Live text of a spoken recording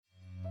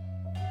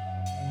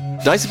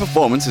Dicey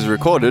Performance is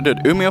recorded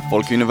at Umeå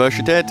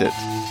Folkuniversitetet.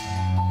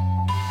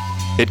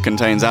 It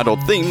contains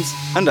adult themes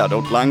and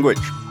adult language.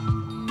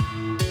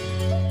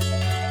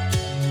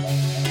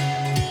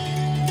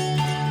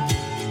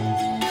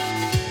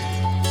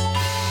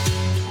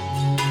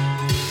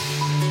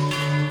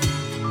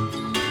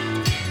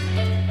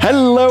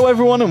 Hello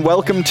everyone and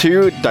welcome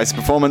to Dicey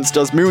Performance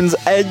Does Moon's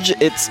Edge.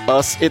 It's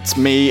us, it's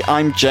me,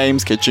 I'm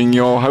James Kitching,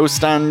 your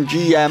host and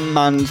GM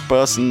and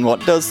person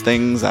what does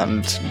things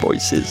and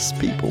voices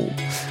people.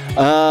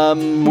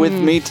 With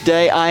me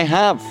today I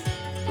have...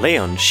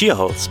 Leon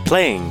Shearholtz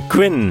playing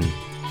Quinn.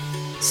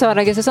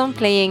 Sara Gustafsson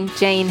playing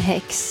Jane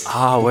Hicks.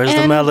 Where's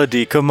the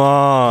melody? Come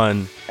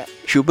on.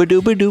 Shooba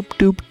dooba doop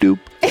doop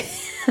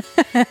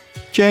doop.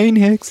 Jane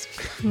Hicks.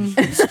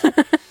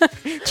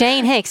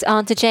 Jane Hicks,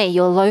 Auntie J,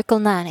 your local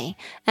nanny.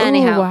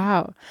 Anyhow. Ooh,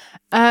 wow.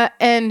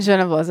 And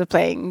Jenna Blosa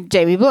playing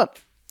Jamie Bloom.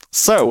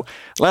 So,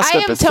 last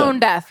episode... I am tone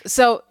deaf,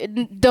 so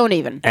don't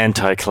even.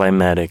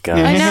 Anticlimactic,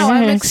 guys. I know,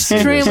 I'm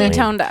extremely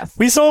tone deaf.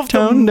 We solved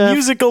the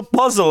musical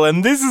puzzle,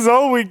 and this is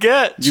all we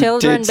get.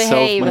 Children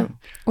behave.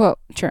 Well,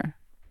 sure.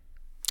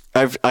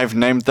 I've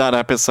named that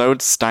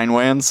episode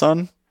Steinway and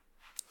Son.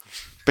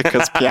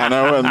 Because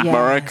piano and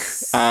Marek,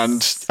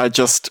 and I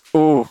just,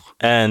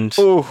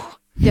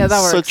 yeah,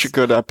 that works. Such a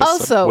good episode.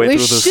 Also, Way we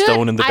through the should,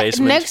 stone in the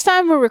basement. Next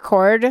time we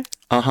record,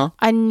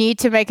 I need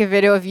to make a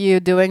video of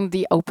you doing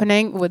the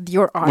opening with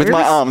your arms. With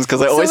my arms,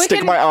 because I always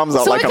stick my arms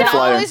out like I'm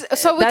flying.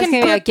 So we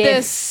can put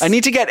this... I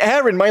need to get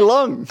air in my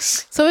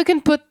lungs. So we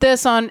can put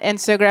this on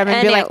Instagram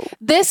and be like,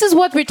 this is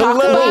what we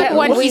talk about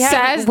when he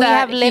says that we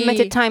have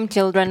limited time,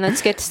 children.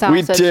 Let's get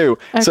started. We do.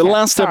 Okay, so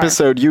last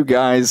episode, you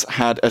guys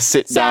had a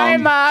sit-down. Sorry,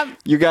 Mom.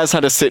 You guys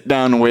had a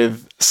sit-down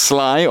with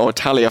Sly, or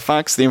Talia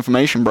Fax, the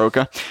information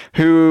broker,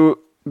 who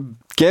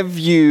gave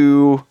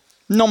you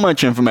not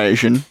much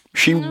information.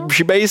 She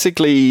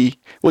basically...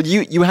 Well,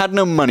 you had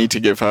no money to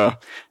give her,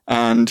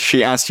 and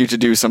she asked you to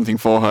do something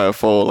for her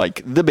for,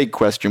 like, the big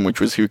question,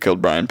 which was who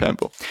killed Brian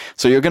Pemble.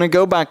 So you're going to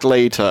go back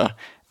later,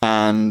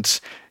 and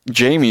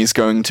Jamie's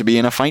going to be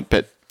in a fight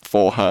pit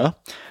for her,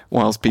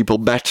 whilst people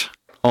bet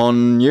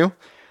on you.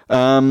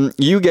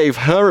 You gave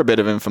her a bit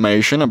of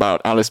information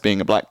about Alice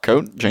being a black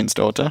coat, Jane's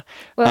daughter.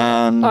 Well,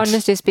 and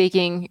honestly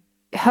speaking,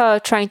 her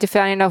trying to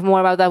find out more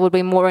about that would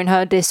be more in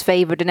her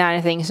disfavor than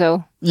anything,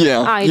 so...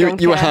 Yeah,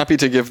 you were happy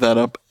to give that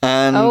up.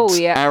 And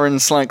Aaron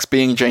Slacks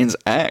being Jane's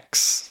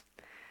ex.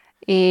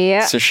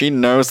 Yeah. So she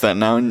knows that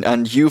now,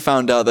 and you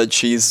found out that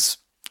she's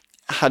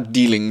had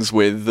dealings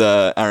with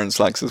Aaron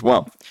Slacks as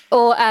well.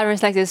 Or Aaron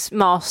Slacks'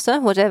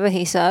 master, whatever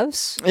he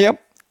serves. Yep.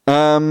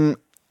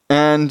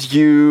 And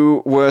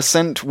you were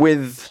sent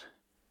with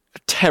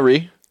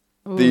Terry,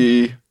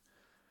 the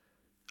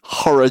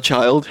horror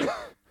child.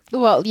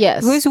 Well,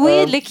 yes. Who's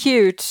weirdly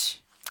cute.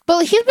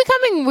 But he's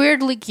becoming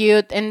weirdly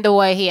cute in the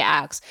way he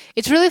acts.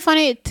 It's really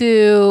funny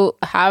to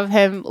have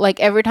him, like,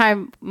 every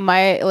time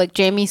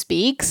Jamie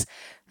speaks,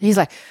 he's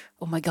like,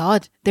 oh my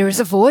god, there is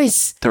a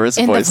voice. There is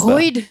a in voice the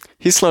void. There.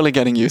 He's slowly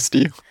getting used to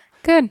you.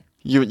 Good.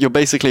 You're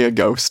basically a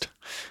ghost.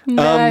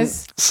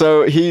 Nice.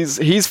 So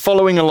he's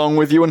following along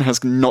with you and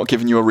has not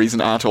given you a reason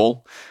at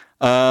all.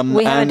 We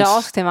haven't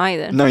asked him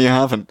either. No, you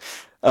haven't.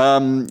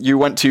 You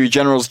went to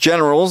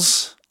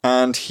General's,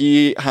 and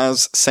he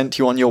has sent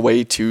you on your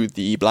way to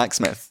the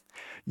blacksmith.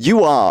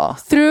 You are...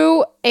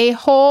 Through a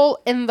hole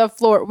in the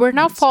floor. We're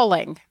now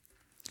falling.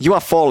 You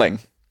are falling.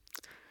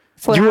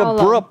 For you how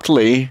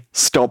abruptly long?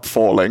 stop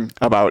falling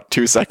about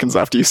 2 seconds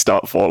after you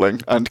start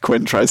falling, and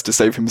Quinn tries to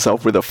save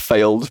himself with a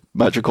failed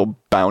magical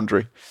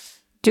boundary.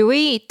 Do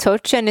we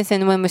touch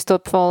anything when we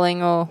stop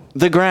falling, or...?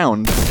 The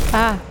ground.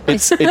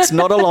 It's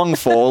not a long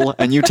fall,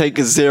 and you take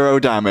 0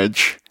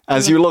 damage.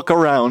 As you look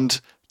around...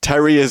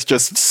 Terry is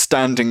just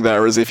standing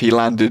there as if he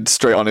landed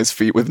straight on his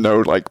feet with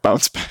no,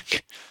 bounce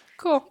back.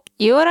 Cool.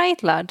 You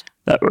alright, lad?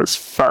 That was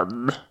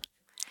fun.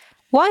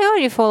 Why are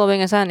you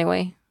following us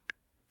anyway?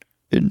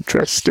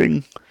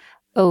 Interesting.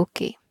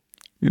 Okay.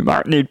 You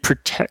might need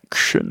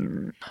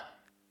protection.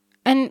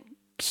 And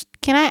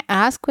can I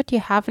ask what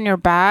you have in your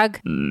bag?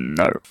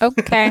 No.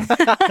 Okay.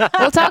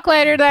 We'll talk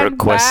later then.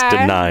 Request Bye.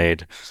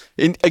 denied.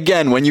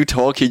 Again, when you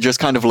talk, he just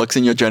kind of looks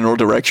in your general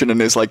direction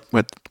and is like,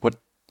 what,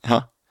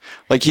 huh?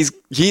 Like, he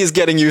is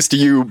getting used to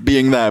you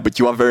being there, but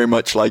you are very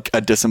much like a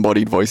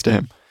disembodied voice to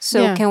him.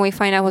 So can we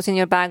find out what's in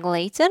your bag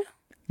later?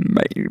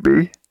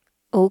 Maybe.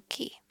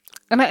 Okay.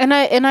 And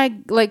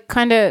I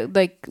kind of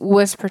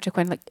whisper to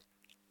Quinn,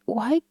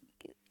 why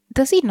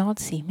does he not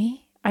see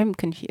me? I'm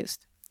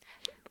confused.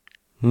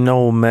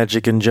 No,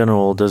 magic in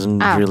general doesn't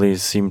really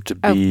seem to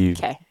be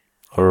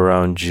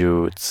around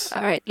you. It's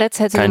all right. Let's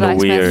head to the kind of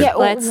weird. Yeah,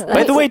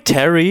 By the way,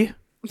 Terry.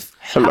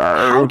 Hello.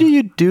 How do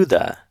you do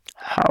that?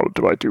 How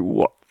do I do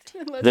what?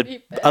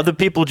 That other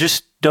people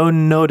just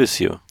don't notice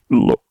you.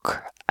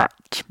 Look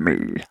at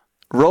me.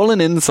 Roll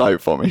an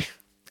insight for me.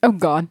 Oh,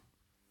 God.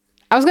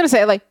 I was going to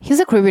say, he's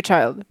a creepy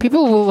child.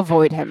 People will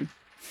avoid him.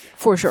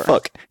 For sure.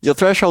 Fuck. Your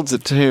threshold's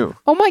at 2.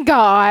 Oh, my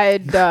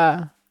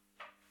God.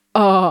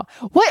 Why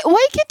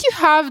can't you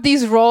have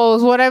these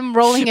rolls when I'm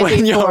rolling a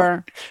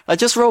d4? I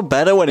just roll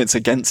better when it's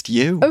against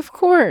you. Of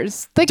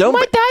course. Like,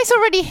 my dice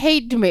already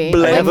hate me.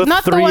 I have like, a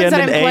not 3 the ones and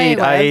that an I'm playing 8.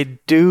 with. I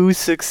do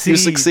succeed. You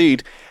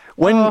succeed.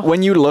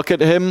 When you look at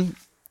him,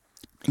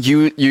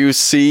 you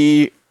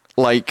see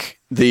like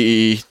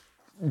the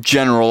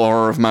general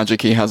aura of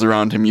magic he has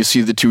around him. You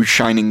see the 2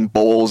 shining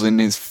balls in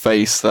his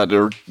face that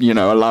are,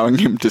 allowing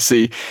him to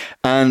see.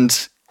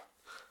 And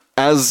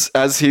as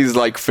he's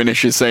like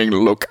finishes saying,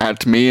 "Look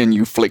at me," and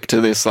you flick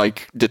to this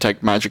like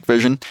detect magic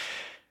vision,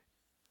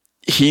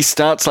 he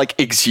starts like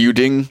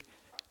exuding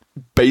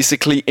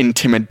basically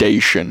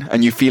intimidation,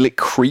 and you feel it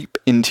creep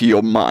into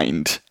your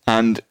mind.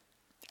 And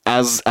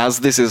as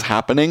this is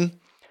happening,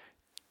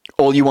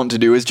 all you want to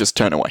do is just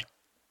turn away.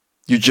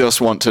 You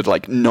just want to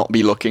like not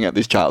be looking at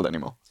this child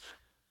anymore.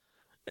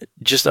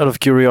 Just out of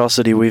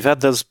curiosity, we've had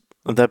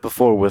that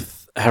before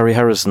with Harry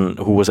Harrison,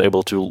 who was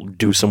able to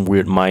do some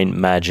weird mind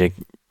magic.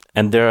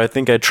 And there, I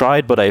think I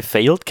tried, but I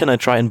failed. Can I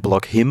try and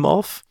block him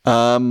off?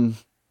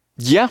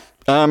 Yeah.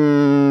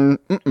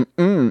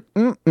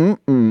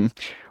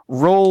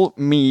 Roll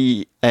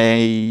me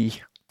a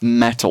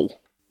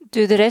metal.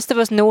 Do the rest of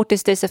us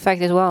notice this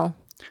effect as well?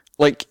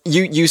 Like,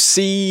 you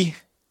see...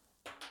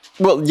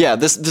 Well, yeah,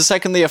 the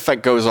second the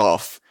effect goes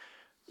off,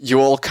 you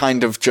all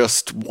kind of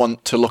just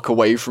want to look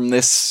away from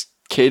this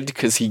kid,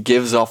 because he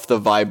gives off the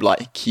vibe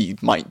like he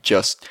might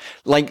just...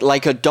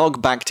 Like a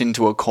dog backed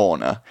into a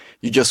corner.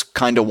 You just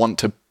kind of want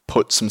to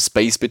put some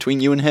space between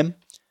you and him.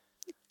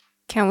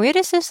 Can we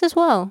resist as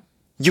well?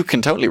 You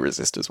can totally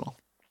resist as well.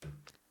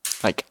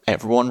 Like,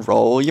 everyone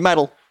roll your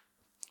metal.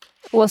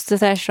 What's the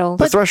threshold?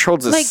 The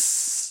threshold's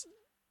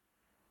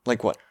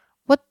like what?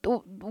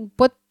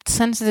 What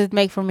sense does it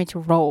make for me to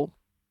roll?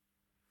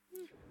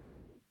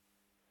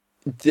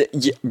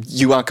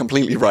 You are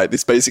completely right.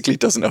 This basically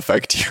doesn't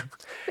affect you.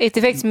 It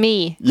affects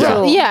me. Yeah.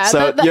 So. Yeah,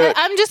 So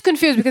I'm just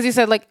confused because you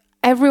said like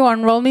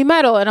everyone roll me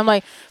metal, and I'm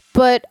like,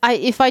 but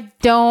if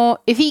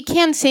he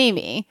can't see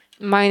me,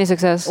 Minus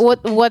success.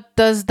 what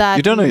does that?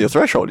 You don't know your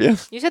threshold, yeah?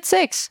 You said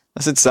 6.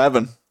 I said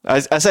 7. I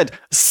said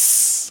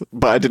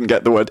but I didn't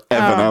get the word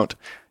Evan out.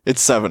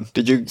 It's 7.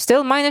 Did you?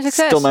 Still minus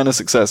success. Still minus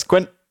success.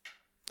 Quinn?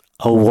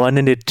 A 1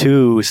 and a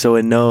 2, so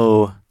a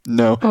no.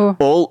 No. Oh.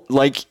 All,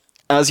 like,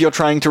 as you're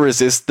trying to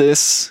resist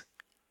this,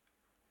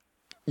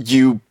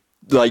 you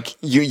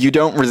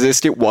don't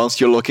resist it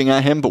whilst you're looking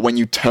at him, but when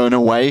you turn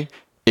away,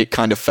 it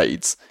kind of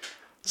fades.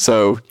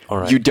 So All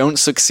right. You don't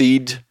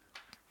succeed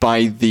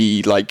by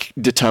the like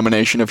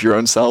determination of your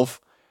own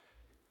self.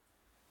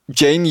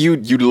 Jane, you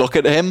look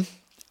at him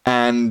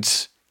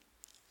and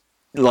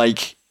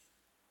like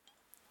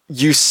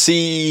you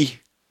see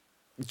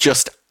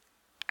just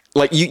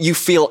like you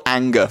feel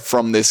anger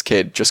from this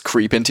kid just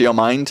creep into your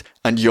mind,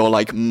 and your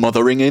like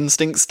mothering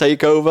instincts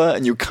take over,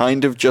 and you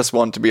kind of just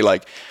want to be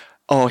like,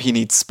 oh, he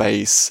needs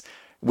space.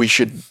 We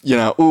should,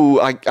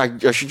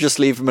 I should just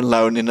leave him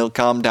alone and he'll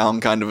calm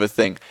down, kind of a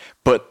thing.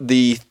 But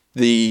the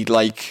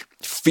like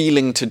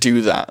feeling to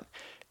do that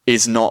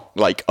is not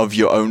like of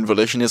your own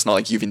volition. It's not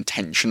like you've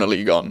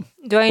intentionally gone.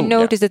 Do I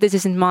notice that this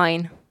isn't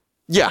mine?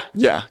 Yeah.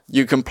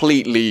 You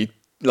completely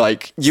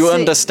like you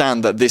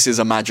understand that this is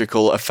a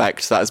magical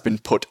effect that has been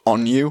put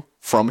on you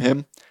from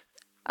him.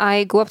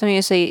 I go up to him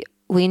and say,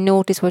 "We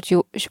notice what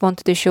you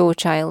wanted to show,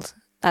 child.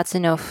 That's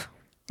enough."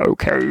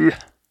 Okay.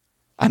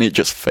 And it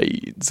just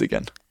fades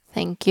again.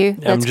 Thank you.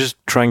 I'm just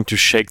trying to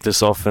shake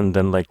this off and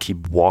then like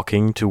keep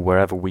walking to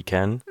wherever we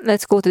can.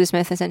 Let's go to the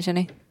smith,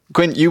 essentially.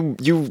 Quinn,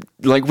 you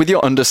like with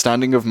your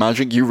understanding of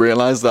magic, you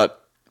realize that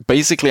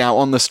basically out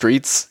on the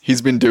streets,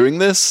 he's been doing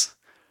this,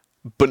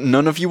 but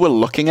none of you were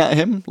looking at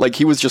him. Like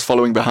he was just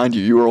following behind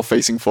you. You were all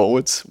facing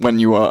forwards when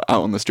you were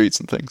out on the streets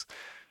and things.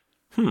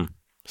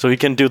 So he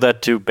can do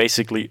that to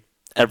basically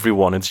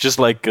everyone. It's just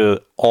like an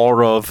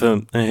aura of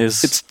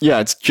his...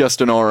 It's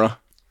just an aura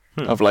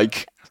of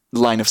like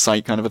line of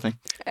sight kind of a thing.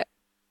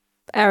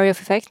 Area of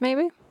effect,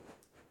 maybe?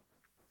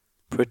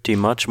 Pretty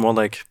much more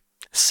like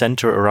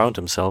center around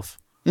himself.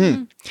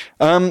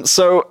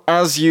 So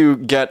as you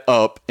get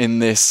up in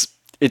this,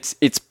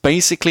 it's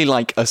basically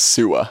like a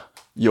sewer.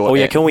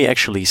 Can we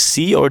actually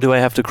see, or do I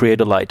have to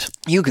create a light?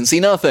 You can see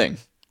nothing.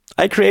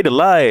 I create a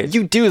light.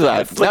 You do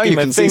that. Now you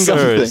can see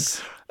something.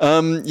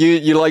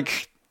 You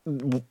like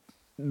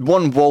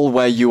one wall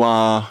where you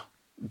are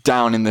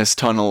down in this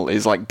tunnel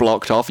is like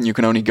blocked off, and you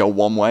can only go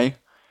one way.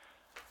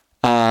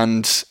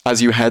 And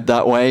as you head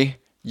that way,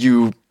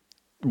 you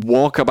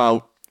walk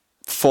about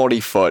 40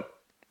 foot,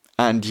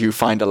 and you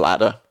find a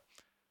ladder.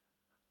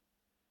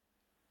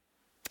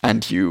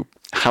 And you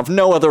have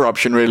no other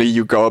option, really.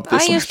 You go up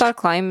this. You start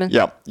climbing.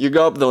 Yeah, you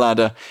go up the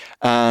ladder,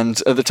 and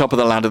at the top of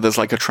the ladder, there's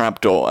like a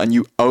trapdoor, and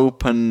you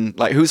open.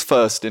 Like, who's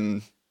first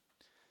in?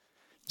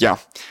 Yeah.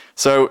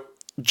 So,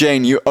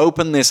 Jane, you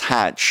open this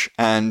hatch,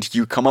 and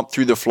you come up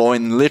through the floor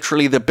in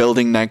literally the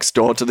building next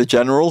door to the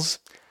general's,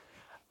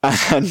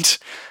 and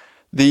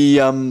the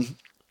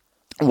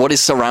what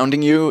is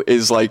surrounding you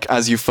is like,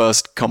 as you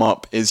first come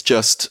up, is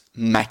just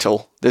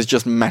metal. There's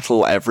just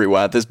metal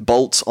everywhere. There's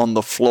bolts on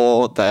the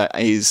floor. There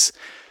is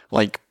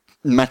like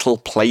metal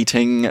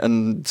plating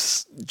and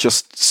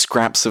just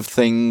scraps of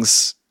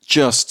things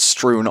just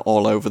strewn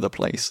all over the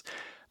place.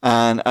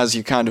 And as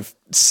you kind of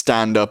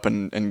stand up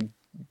and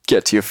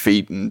get to your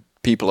feet and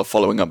people are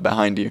following up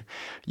behind you,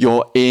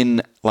 you're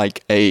in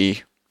like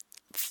a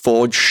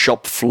forge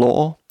shop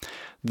floor.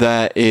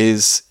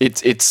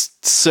 It's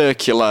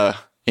circular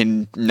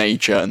in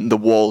nature, and the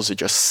walls are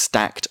just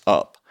stacked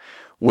up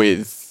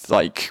with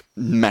like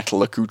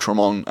metal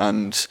accoutrement,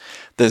 and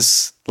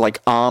there's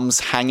like arms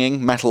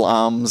hanging, metal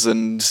arms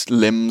and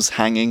limbs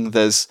hanging.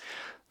 There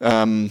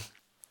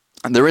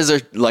is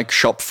a like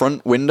shop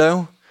front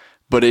window,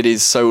 but it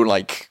is so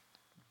like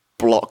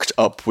blocked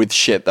up with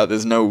shit that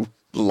there's no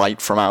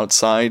light from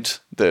outside.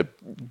 The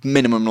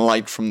minimum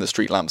light from the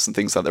street lamps and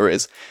things that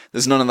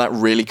there's none of that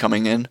really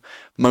coming in.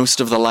 Most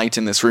of the light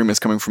in this room is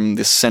coming from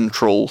this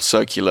central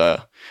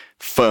circular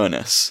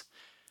furnace.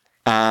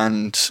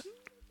 And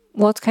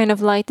what kind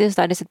of light is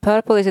that? Is it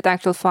purple? Is it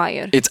actual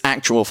fire? It's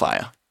actual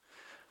fire.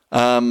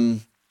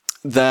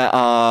 There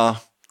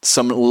are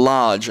some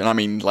large, and I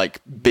mean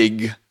like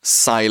big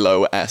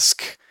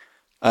silo-esque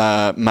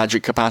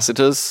magic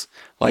capacitors,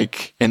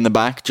 like in the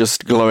back,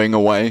 just glowing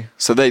away.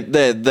 So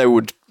they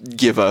would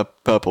give a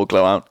purple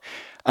glow out.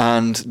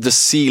 And the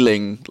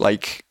ceiling,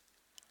 like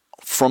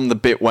from the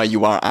bit where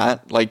you are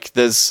at, like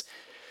there's,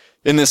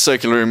 in this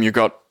circular room, you've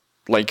got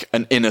like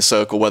an inner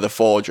circle where the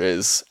forge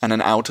is and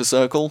an outer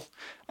circle.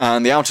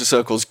 And the outer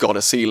circle's got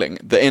a ceiling.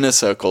 The inner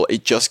circle,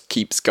 it just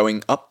keeps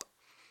going up.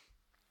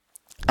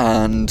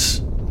 And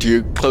do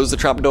you close the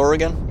trapdoor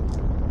again?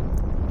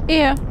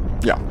 Yeah.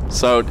 Yeah.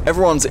 So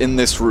everyone's in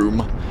this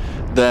room.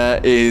 There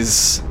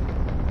is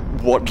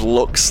what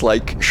looks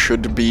like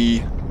should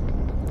be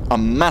a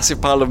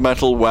massive pile of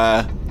metal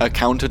where a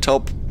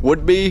countertop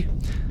would be.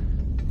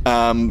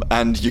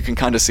 And you can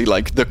kind of see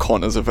like the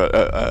corners of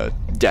a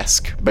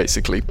desk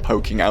basically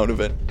poking out of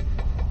it.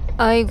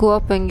 I go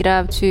up and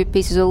grab 2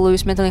 pieces of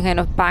loose metal and kind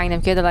of bang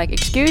them together like,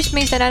 excuse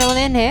me, is there anyone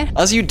in here?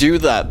 As you do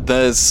that,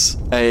 there's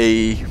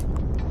a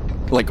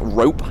like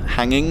rope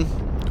hanging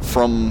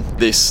from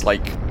this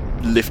like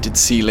lifted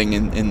ceiling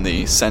in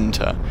the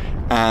center.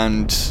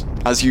 And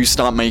as you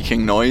start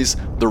making noise,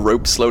 the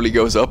rope slowly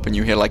goes up and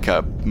you hear like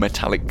a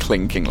metallic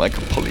clinking, like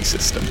a pulley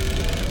system.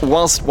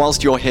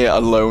 Whilst you're here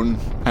alone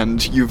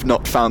and you've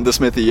not found the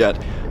smithy yet,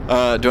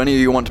 do any of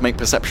you want to make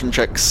perception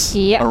checks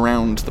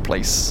around the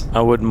place?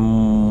 I would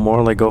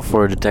more like go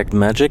for a detect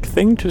magic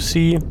thing to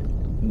see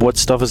what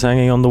stuff is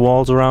hanging on the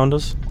walls around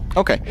us.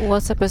 Okay.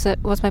 What's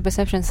my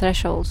perception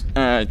threshold?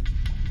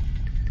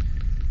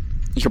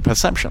 Your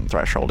perception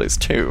threshold is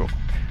 2.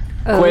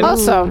 Oh.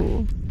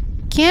 Also,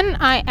 can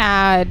I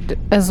add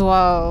as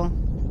well?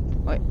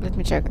 Wait, let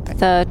me check.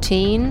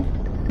 13.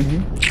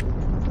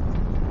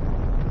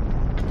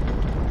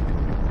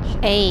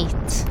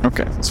 8.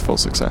 Okay, that's full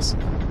success.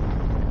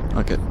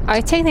 Okay.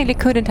 I technically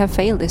couldn't have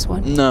failed this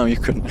one. No, you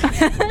couldn't.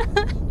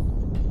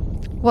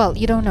 Well,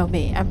 you don't know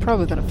me. I'm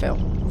probably gonna fail.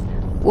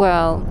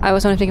 Well, I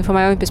was only thinking from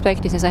my own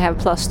perspective since I have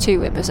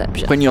 +2 in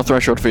perception. When your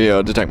threshold for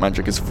your detect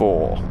magic is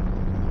 4.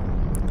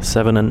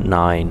 7 and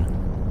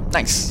 9.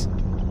 Nice.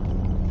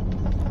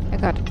 I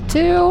got a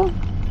 2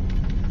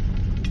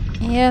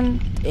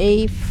 and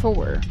a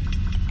 4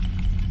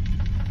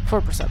 for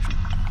perception.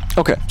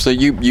 Okay, so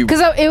you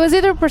Because it was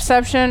either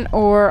perception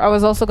or I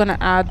was also gonna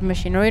add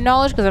machinery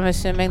knowledge because I'm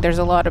assuming there's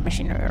a lot of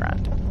machinery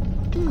around.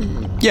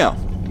 yeah.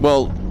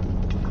 Well,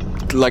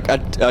 like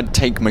I'd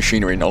take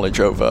machinery knowledge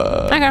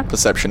over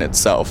perception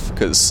itself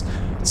because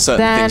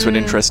certain things would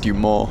interest you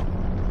more.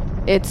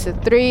 It's a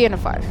 3 and a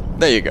 5.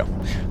 There you go.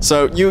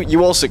 So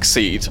you all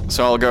succeed.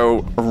 So I'll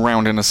go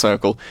around in a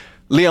circle.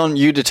 Leon,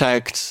 you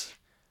detect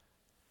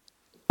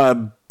a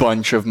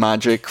bunch of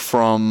magic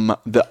from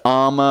the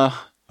armor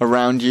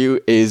around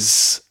you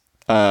is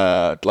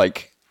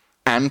like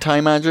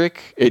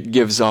anti-magic. It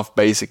gives off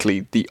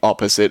basically the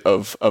opposite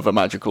of a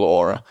magical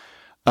aura.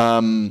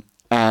 And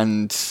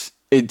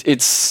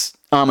it's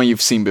armor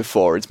you've seen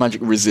before. It's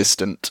magic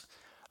resistant.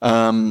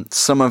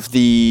 Some of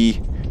the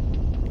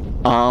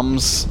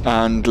arms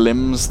and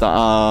limbs that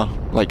are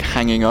like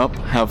hanging up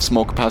have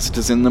small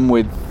capacitors in them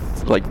with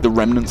like the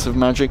remnants of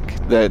magic.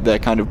 They're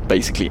kind of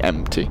basically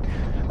empty.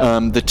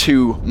 The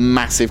 2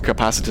 massive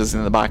capacitors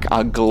in the back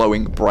are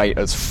glowing bright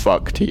as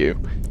fuck to you.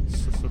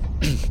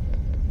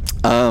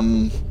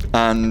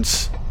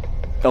 And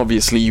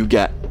obviously you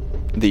get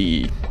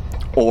the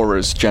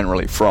auras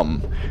generally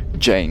from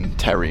Jane,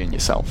 Terry, and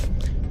yourself.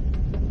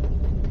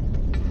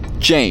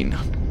 Jane,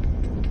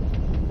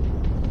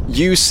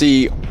 you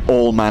see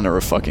all manner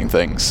of fucking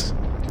things.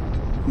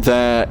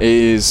 There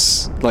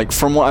is, like,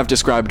 from what I've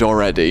described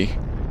already,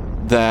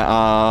 there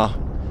are,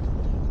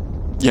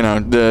 you know,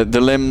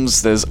 the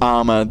limbs, there's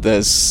armor,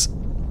 there's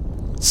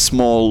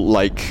small,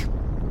 like,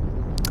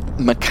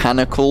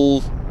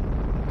 mechanical...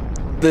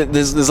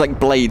 There's like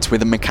blades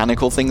with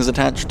mechanical things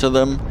attached to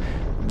them.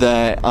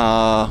 There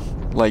are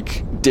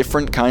like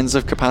different kinds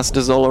of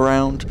capacitors all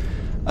around.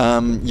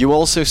 You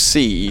also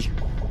see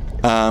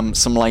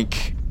some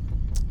like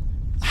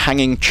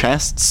hanging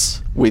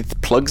chests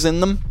with plugs in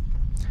them.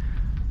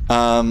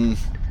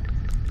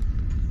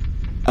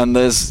 and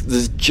there's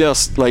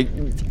just like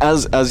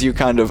as you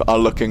kind of are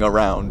looking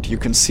around, you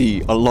can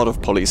see a lot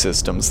of pulley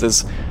systems.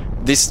 There's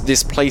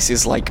this place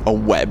is like a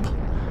web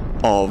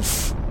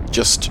of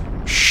just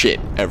shit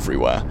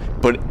everywhere.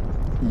 But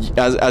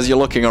as you're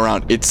looking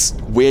around, it's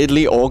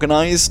weirdly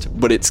organized,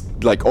 but it's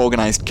like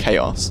organized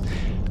chaos.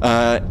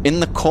 In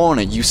the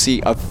corner, you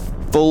see a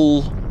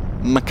full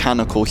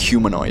mechanical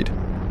humanoid,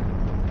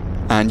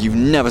 and you've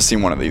never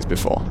seen one of these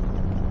before.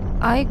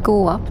 I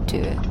go up to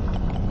it.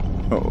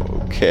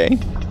 Okay.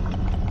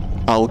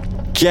 I'll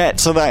get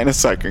to that in a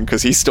second,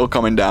 because he's still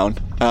coming down.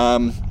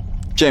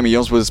 Jamie,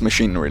 yours was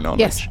machinery knowledge.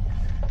 Yes.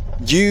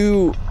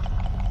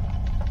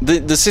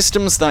 The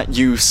systems that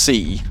you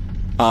see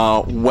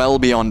are well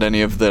beyond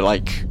any of the,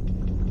 like,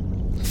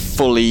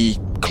 fully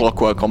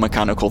clockwork or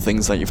mechanical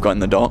things that you've got in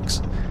the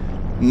docks.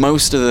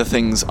 Most of the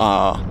things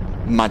are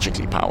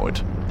magically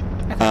powered.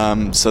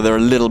 Okay. So they're a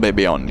little bit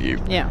beyond you.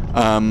 Yeah.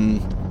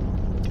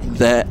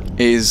 There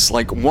is,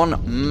 like,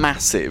 one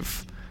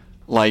massive,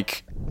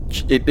 like,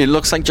 it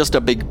looks like just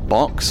a big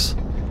box,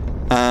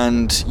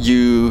 and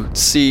you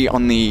see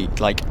on the,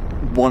 like,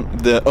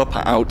 the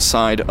upper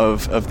outside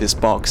of this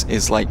box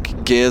is,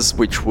 like, gears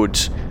which would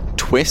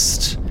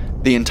twist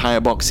the entire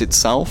box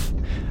itself,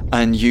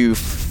 and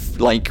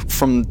like,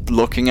 from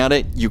looking at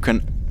it, you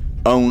can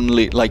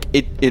only, like,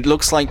 it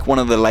looks like one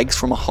of the legs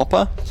from a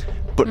hopper,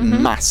 but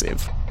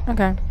massive.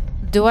 Okay.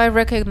 Do I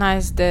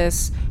recognize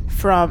this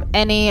from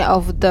any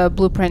of the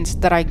blueprints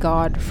that I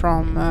got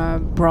from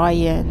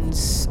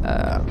Brian's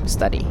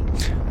study?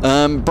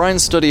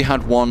 Brian's study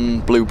had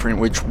one blueprint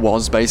which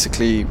was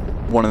basically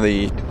one of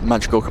the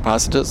magical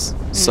capacitors.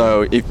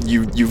 So if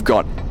you've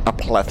got a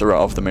plethora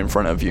of them in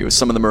front of you.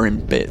 Some of them are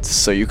in bits,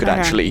 so you could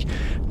actually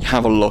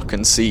have a look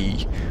and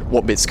see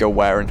what bits go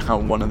where and how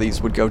one of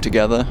these would go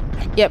together.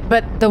 Yeah,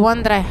 but the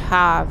one that I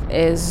have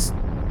is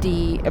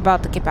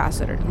about the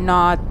capacitor,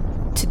 not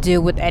to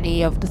do with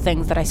any of the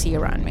things that I see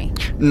around me.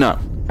 No.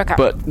 Okay.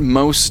 But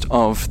most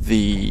of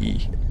the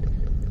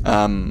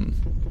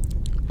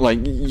like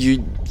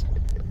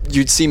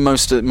you'd see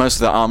most of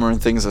the armor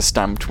and things are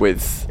stamped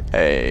with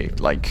a,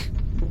 like,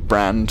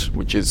 brand,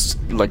 which is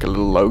like a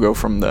little logo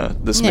from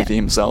the smithy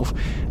himself.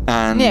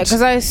 And yeah,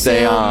 because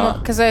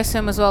I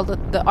assume as well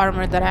that the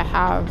armor that I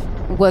have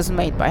was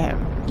made by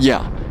him.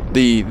 Yeah,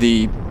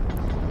 the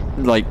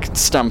like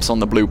stamps on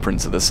the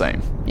blueprints are the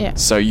same. Yeah.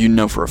 So you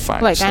know for a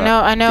fact. Like, that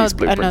I know these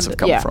blueprints have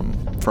come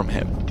from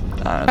him.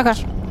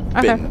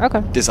 And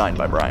been designed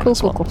by Brian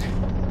as well. Cool.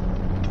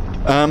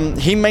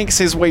 He makes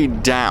his way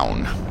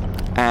down,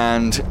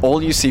 and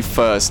all you see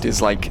first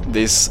is, like,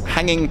 this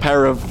hanging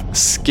pair of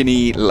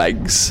skinny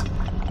legs,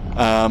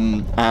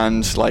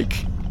 and,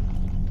 like,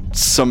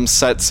 some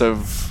sets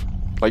of,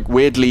 like,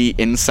 weirdly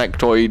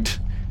insectoid,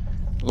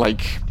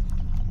 like,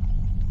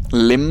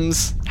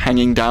 limbs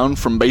hanging down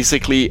from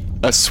basically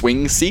a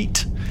swing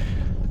seat,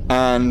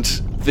 and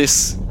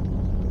this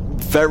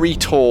very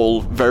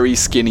tall, very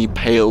skinny,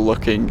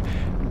 pale-looking,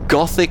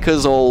 gothic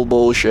as all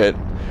bullshit,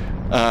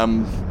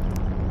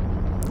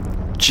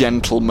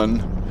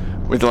 gentleman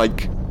with,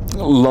 like,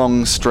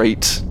 long,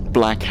 straight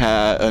black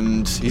hair,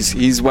 and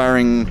he's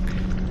wearing,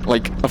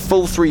 like, a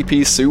full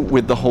three-piece suit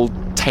with the whole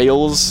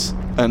tails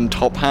and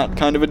top hat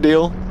kind of a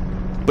deal,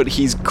 but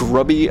he's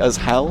grubby as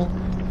hell,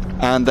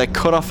 and they're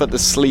cut off at the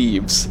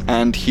sleeves,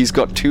 and he's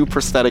got two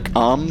prosthetic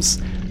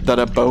arms that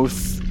are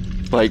both,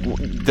 like,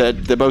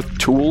 they're both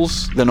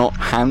tools, they're not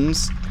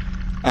hands,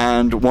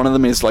 and one of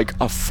them is, like,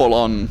 a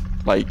full-on,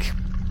 like,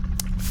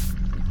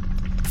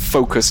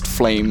 focused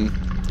flame.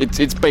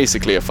 It's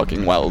basically a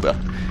fucking welder,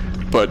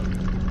 but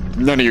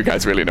none of you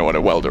guys really know what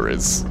a welder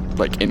is,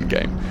 like,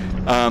 in-game.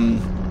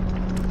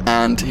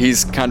 And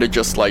he's kind of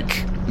just,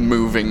 like,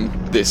 moving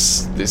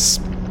this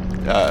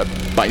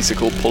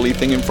bicycle pulley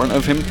thing in front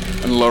of him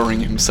and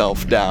lowering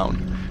himself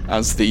down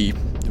as the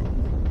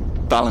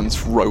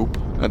balance rope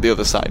at the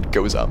other side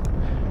goes up.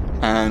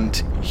 And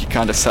he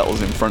kind of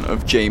settles in front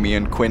of Jamie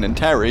and Quinn and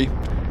Terry,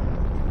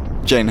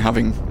 Jane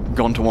having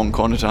gone to one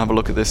corner to have a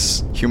look at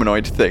this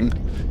humanoid thing.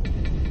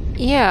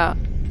 Yeah.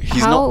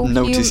 He's not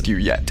noticed you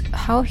yet.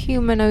 How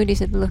humanoid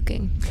is it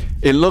looking?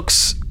 It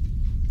looks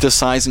the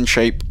size and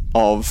shape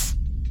of,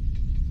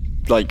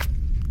 like,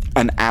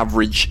 an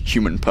average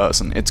human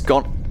person. It's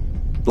got,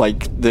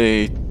 like,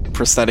 the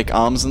prosthetic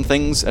arms and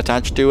things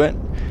attached to it,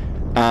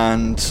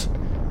 and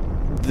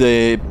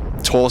the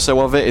torso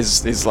of it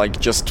is like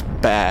just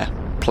bare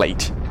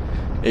plate.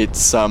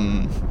 It's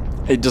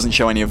it doesn't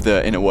show any of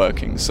the inner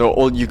workings, so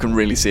all you can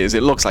really see is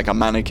it looks like a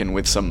mannequin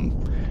with some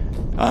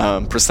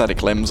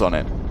prosthetic limbs on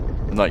it,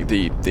 like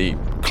the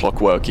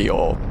clockworky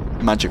or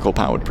magical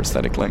powered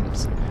prosthetic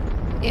limbs.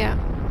 Yeah.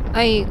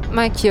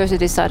 My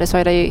curiosity is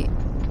satisfied. I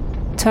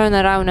turn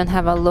around and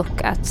have a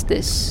look at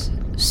this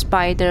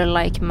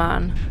spider-like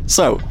man.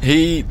 So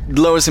he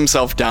lowers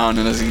himself down,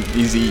 and as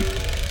he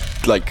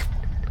like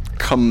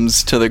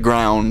comes to the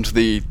ground,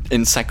 the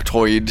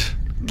insectoid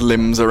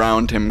limbs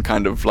around him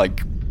kind of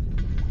like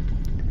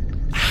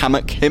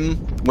hammock him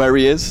where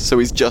he is, so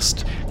he's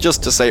just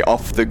to say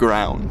off the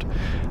ground,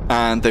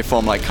 and they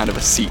form like kind of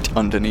a seat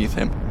underneath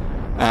him.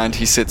 And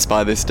he sits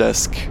by this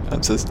desk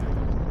and says,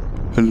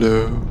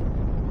 "Hello,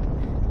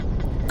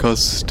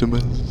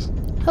 customers.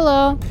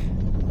 Hello.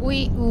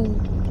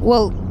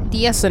 Well,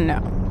 yes and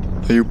no.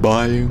 Are you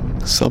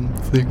buying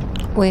something?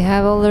 We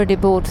have already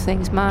bought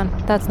things, man.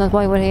 That's not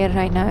why we're here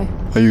right now.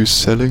 Are you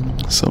selling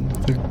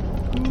something?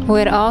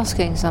 We're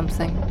asking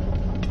something.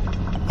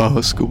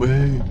 Ask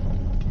away."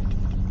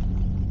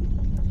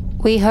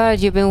 We heard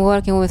you've been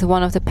working with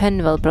one of the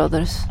Penwell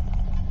brothers.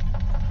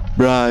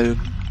 Brian,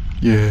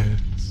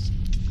 yes.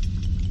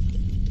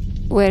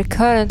 We're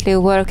currently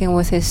working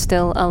with his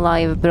still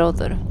alive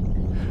brother.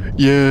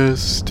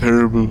 Yes,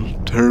 terrible,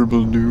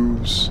 terrible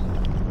news.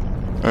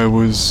 I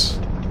was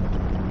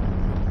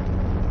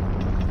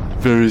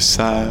very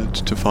sad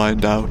to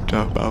find out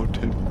about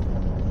him.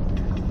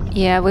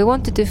 Yeah, we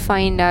wanted to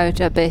find out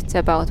a bit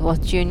about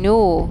what you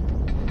know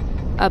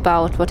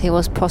about what he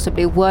was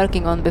possibly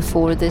working on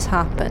before this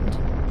happened.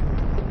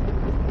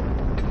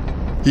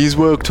 He's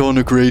worked on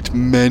a great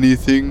many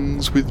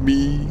things with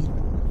me.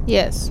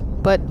 Yes,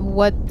 but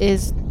what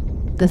is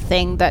the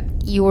thing that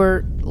you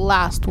were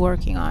last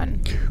working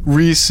on?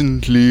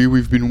 Recently,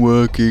 we've been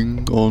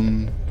working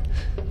on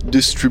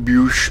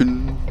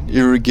distribution,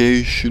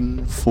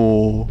 irrigation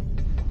for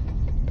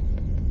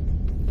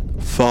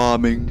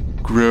farming,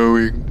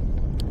 growing.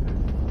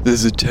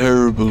 There's a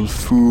terrible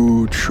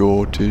food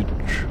shortage.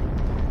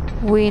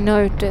 We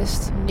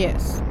noticed.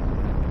 Yes.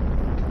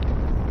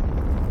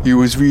 He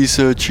was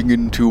researching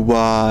into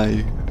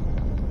why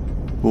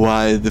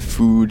the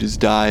food is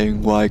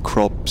dying, why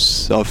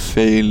crops are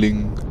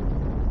failing.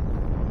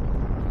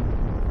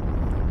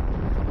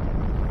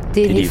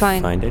 Did he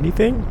find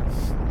anything?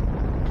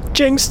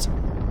 Jinxed!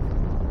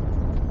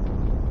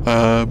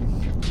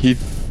 He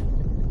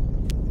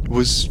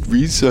was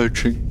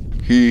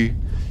researching. He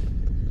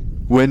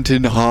went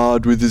in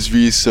hard with his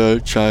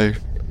research. I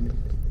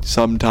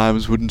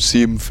sometimes wouldn't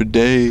see him for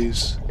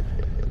days.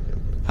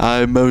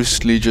 I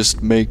mostly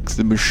just make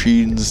the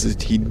machines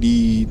that he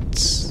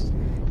needs.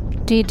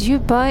 Did you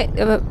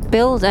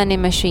build any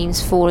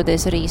machines for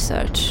this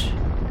research?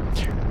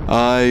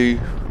 I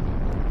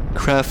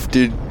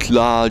crafted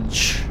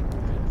large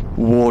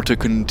water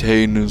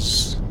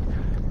containers,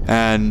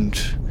 and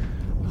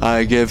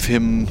I gave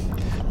him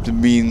the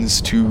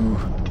means to...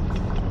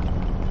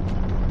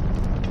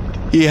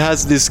 He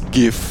has this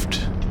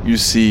gift, you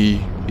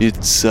see.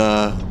 It's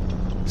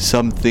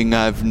something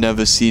I've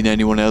never seen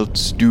anyone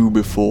else do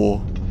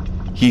before.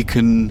 He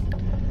can't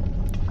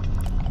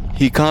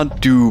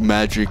do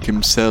magic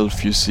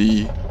himself, you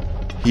see.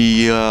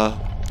 He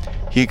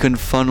can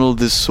funnel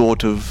this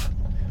sort of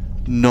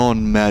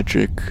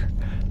non-magic,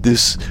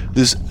 this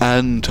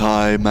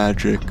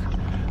anti-magic.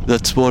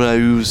 That's what I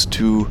used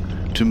to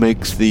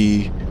make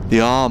the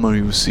armor,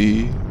 you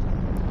see.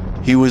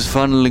 He was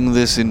funneling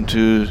this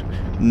into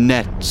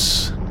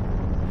nets,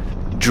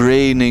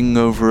 draining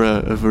over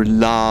a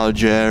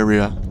large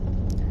area.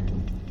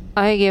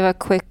 I give a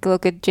quick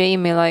look at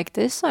Jamie like,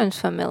 this sounds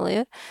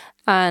familiar.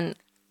 And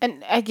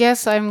I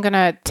guess I'm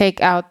gonna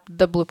take out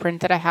the blueprint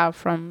that I have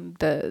from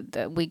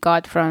that we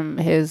got from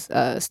his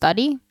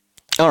study.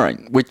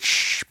 Alright,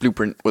 which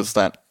blueprint was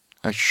that?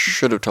 I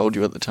should have told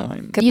you at the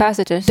time.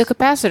 capacitors. The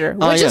capacitor.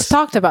 We yes. just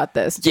talked about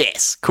this.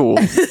 Yes, cool.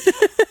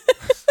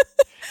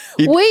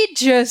 We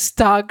just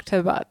talked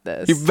about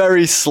this. He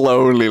very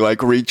slowly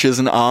reaches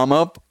an arm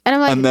up. And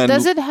I'm like, and then,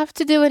 does it have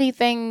to do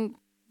anything?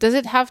 Does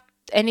it have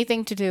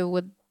anything to do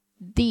with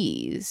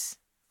these?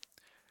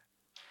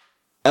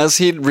 as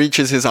he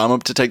reaches his arm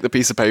up to take the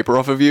piece of paper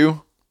off of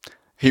you,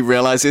 he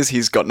realizes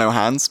he's got no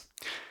hands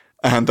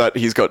and that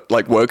he's got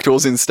work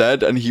tools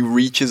instead, and he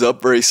reaches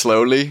up very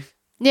slowly.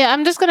 Yeah,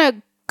 I'm just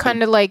gonna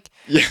kind of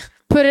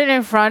put it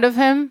in front of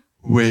him.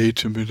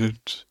 Wait a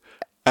minute.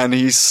 And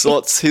he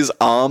slots his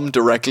arm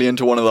directly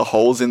into one of the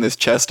holes in this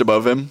chest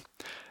above him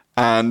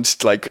and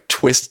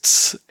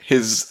twists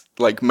his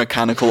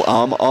mechanical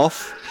arm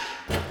off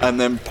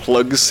and then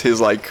plugs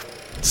his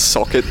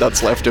socket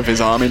that's left of his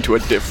arm into a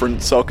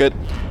different socket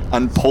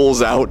and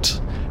pulls out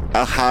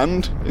a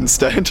hand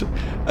instead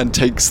and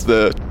takes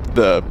the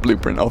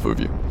blueprint off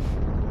of you.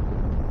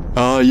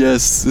 Ah,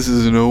 yes, this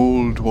is an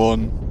old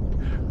one.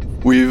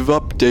 We've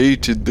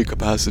updated the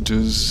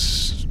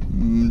capacitors,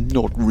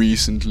 not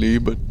recently,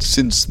 but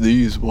since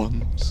these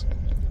ones.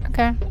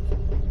 Okay.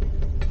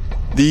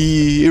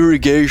 The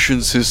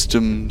irrigation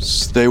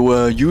systems, they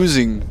were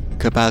using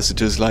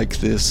capacitors like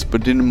this,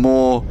 but in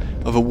more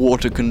of a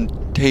water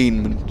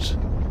containment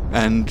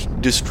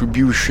and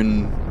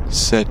distribution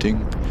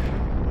setting.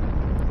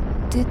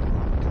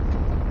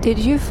 Did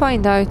you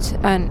find out,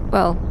 and,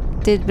 well,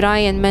 did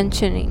Brian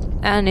mention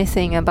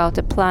anything about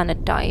the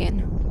planet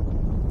dying?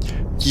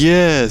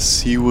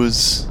 Yes, he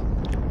was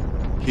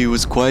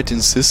quite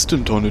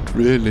insistent on it,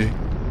 really.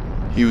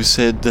 He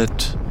said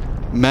that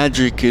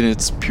magic in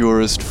its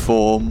purest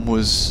form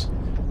was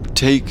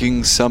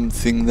taking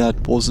something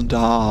that wasn't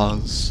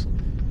ours.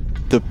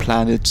 The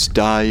planet's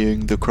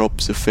dying, the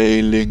crops are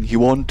failing. He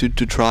wanted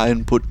to try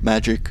and put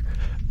magic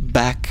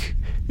back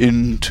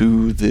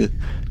into the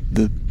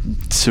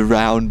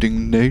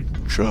surrounding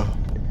nature.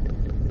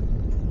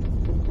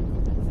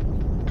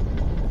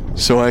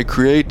 So I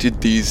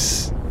created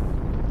these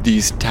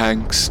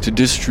tanks to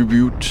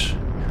distribute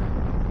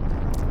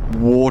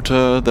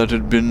water that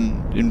had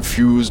been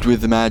infused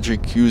with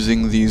magic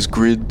using these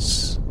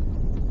grids,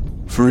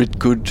 for it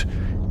could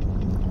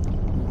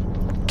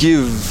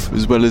give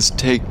as well as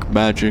take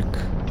magic,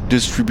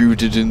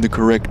 distributed in the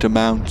correct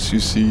amounts, you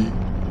see.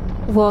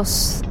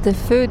 Was the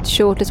food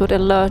shortage what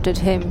alerted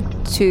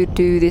him to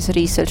do this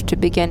research to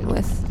begin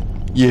with?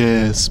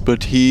 Yes,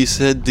 but he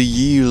said the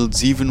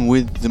yields, even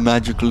with the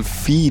magical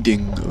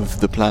feeding of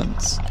the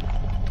plants,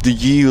 the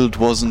yield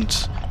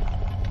wasn't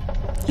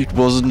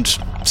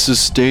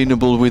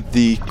sustainable with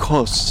the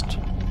cost.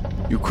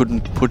 You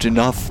couldn't put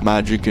enough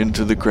magic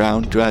into the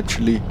ground to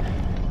actually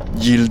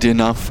yield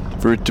enough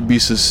for it to be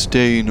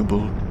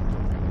sustainable.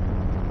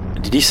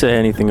 Did he say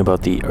anything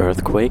about the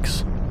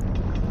earthquakes?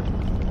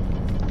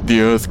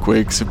 The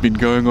earthquakes have been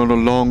going on a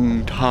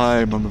long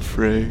time, I'm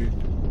afraid.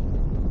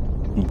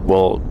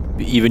 Well,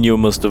 even you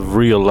must have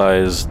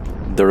realized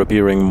they're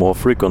appearing more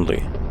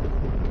frequently.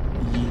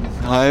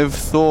 I've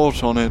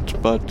thought on it,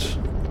 but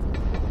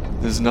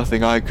there's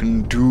nothing I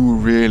can do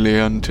really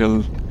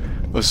until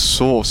a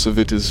source of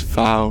it is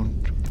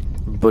found.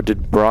 But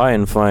did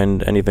Brian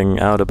find anything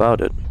out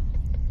about it?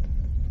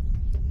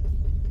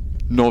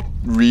 Not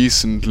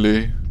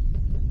recently.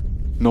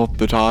 Not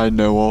that I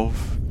know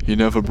of. He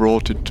never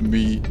brought it to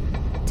me.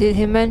 Did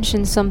he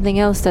mention something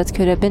else that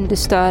could have been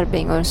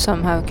disturbing or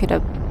somehow could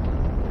have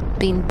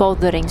been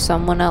bothering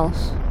someone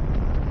else?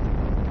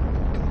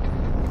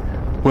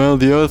 Well,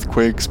 the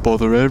earthquakes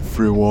bother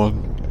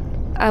everyone.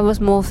 I was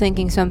more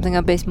thinking something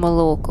a bit more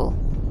local.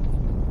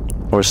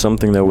 Or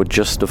something that would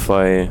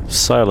justify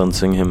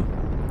silencing him?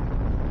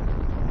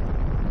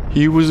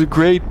 He was a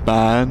great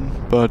man,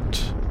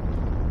 but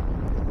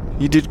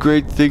he did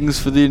great things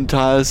for the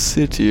entire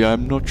city.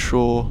 I'm not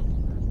sure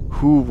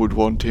who would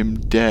want him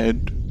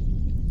dead.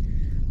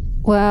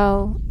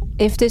 Well,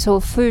 if this whole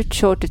food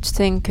shortage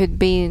thing could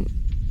be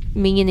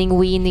meaning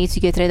we need to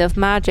get rid of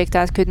magic,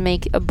 that could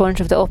make a bunch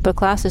of the upper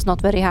classes not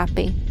very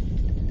happy.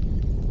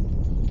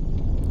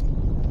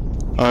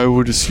 I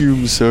would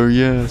assume so,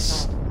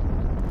 yes.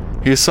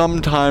 He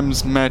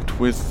sometimes met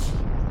with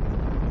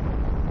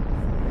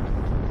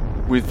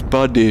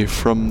Buddy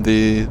from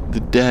the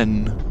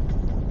den.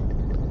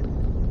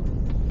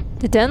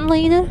 The den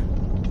leader?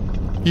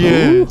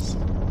 Yes.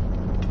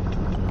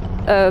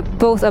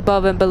 Both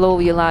above and below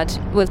you, lad.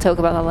 We'll talk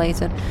about that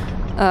later.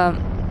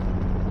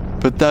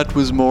 But that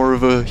was more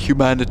of a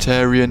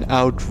humanitarian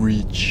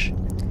outreach.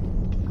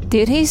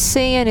 Did he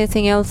say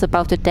anything else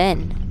about the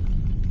den?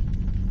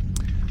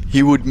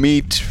 He would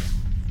meet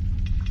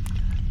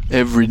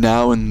every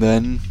now and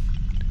then.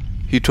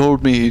 He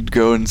told me he'd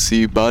go and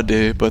see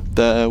Buddy, but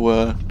there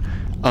were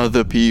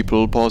other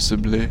people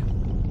possibly.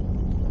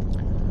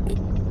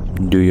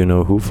 Do you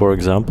know who, for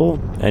example?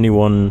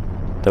 Anyone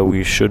that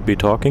we should be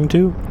talking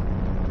to?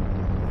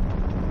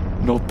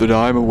 Not that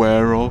I'm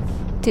aware of.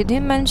 Did he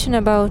mention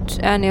about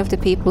any of the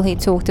people he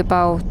talked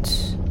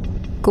about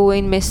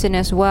going missing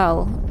as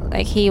well?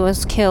 Like he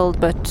was killed,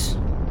 but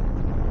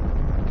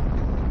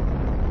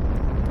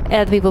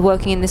other people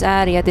working in this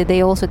area, did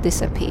they also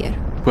disappear?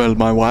 Well,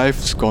 my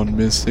wife's gone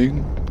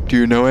missing. Do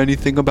you know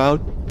anything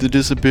about the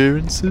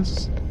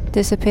disappearances?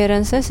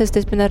 Disappearances? Has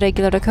this been a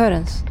regular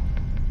occurrence?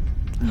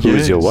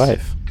 Who's your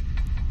wife?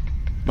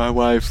 My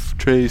wife,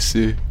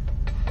 Tracy.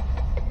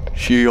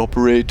 She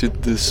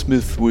operated the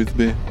smith with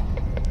me,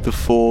 the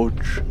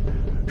forge.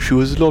 She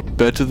was a lot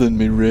better than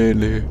me,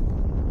 really.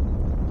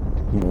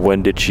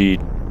 When did she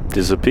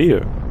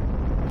disappear?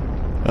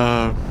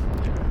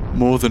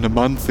 More than a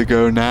month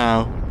ago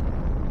now.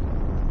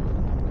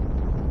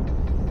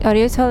 Are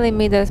you telling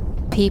me that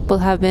people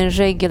have been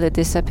regularly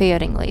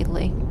disappearing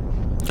lately?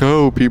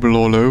 Oh, people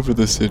all over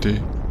the city.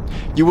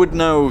 You would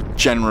know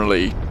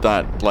generally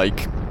that,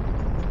 like,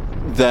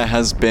 there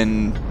has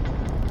been,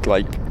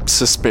 like,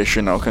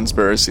 suspicion or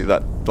conspiracy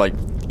that, like,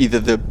 either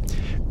the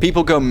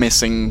people go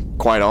missing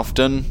quite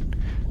often,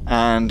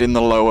 and in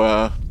the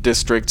lower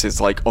districts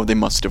it's like, oh, they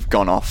must have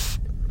gone off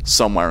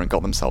somewhere and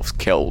got themselves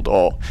killed,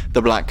 or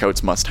the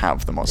Blackcoats must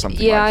have them, or something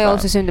like that. Yeah, I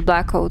also assume the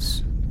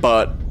Blackcoats.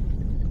 But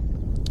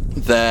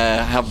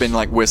there have been,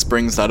 like,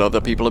 whisperings that other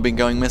people have been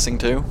going missing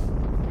too.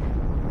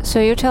 So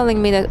you're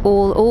telling me that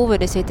all over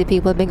the city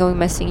people have been going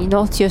missing,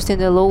 not just in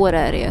the lower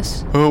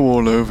areas? Oh,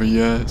 all over,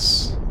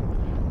 yes.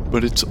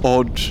 But it's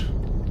odd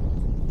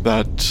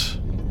that,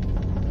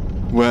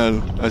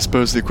 well, I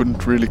suppose they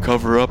couldn't really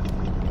cover up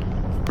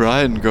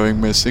Brian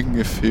going missing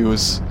if he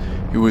was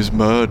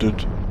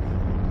murdered.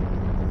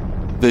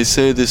 They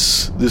say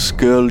this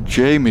girl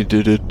Jamie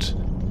did it.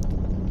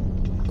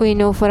 We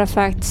know for a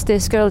fact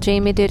this girl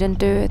Jamie didn't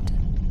do it.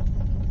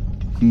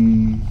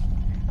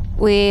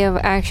 We have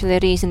actually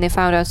recently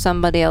found out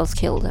somebody else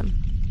killed him.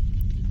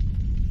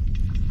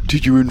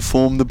 Did you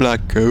inform the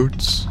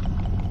Blackcoats?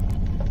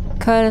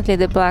 Currently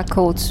the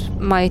Blackcoats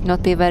might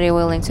not be very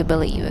willing to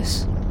believe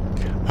us.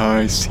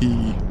 I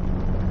see.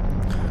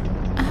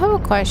 I have a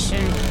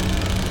question.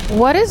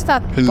 What is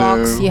that Hello?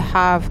 box you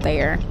have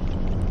there?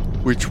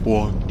 Which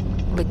one?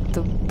 Like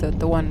the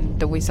the one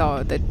that we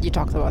saw that you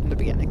talked about in the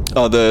beginning.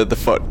 Oh, the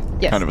foot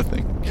Yes. kind of a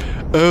thing.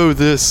 Oh,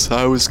 this.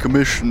 I was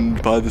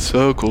commissioned by the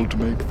Circle to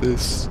make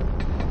this.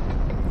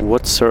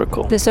 What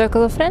circle? The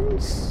Circle of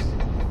Friends?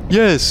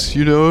 Yes,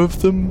 you know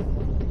of them?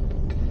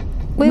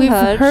 We've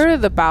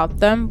heard. about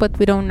them, but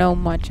we don't know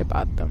much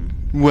about them.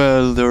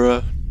 Well, they're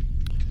a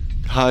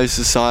high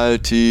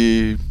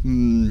society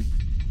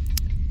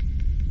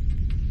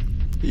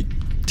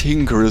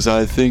tinkerers,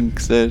 I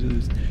think.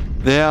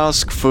 They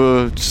ask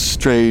for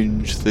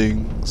strange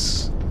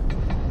things,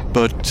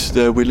 but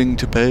they're willing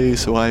to pay,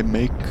 so I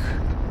make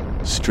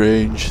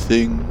strange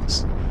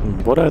things.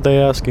 What are they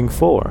asking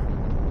for?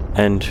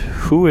 And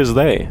who is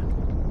they?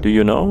 Do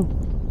you know?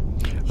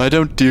 I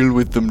don't deal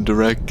with them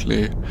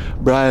directly.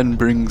 Brian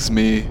brings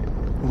me,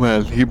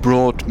 well, he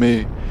brought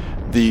me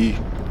the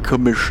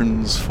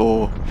commissions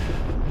for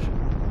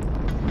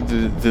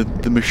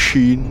the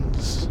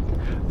machines.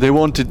 They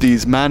wanted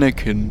these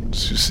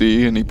mannequins, you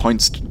see, and he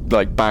points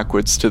like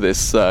backwards to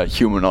this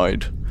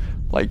humanoid,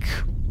 like,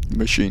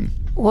 machine.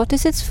 What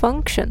is its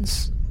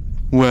functions?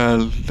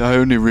 Well, I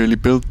only really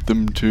built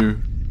them to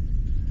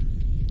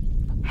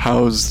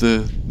house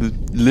the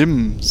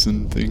limbs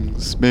and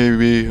things.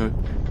 Maybe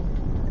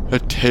a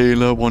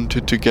tailor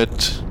wanted to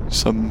get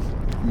some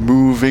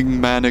moving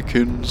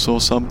mannequins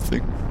or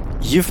something.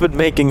 You've been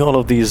making all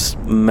of these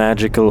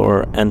magical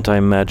or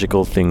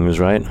anti-magical things,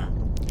 right?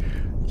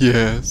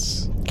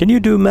 Yes. Can you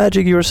do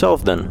magic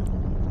yourself then?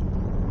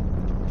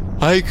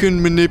 I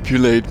can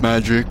manipulate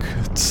magic.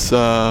 It's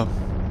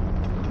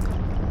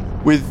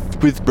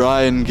with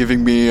Brian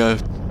giving me a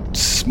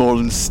small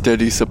and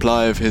steady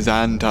supply of his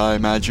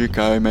anti-magic,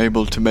 I'm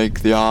able to make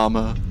the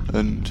armor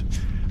and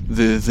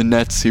the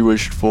nets he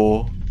wished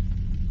for.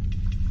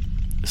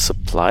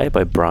 Supply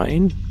by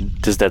Brian?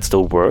 Does that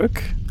still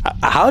work?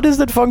 How does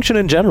that function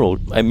in general?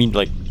 I mean,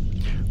 like...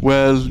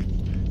 Well,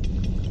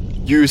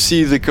 you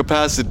see the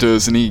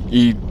capacitors, and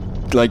he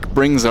like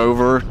brings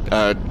over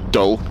a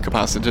dull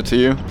capacitor to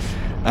you,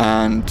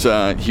 and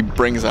he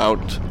brings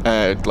out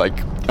a like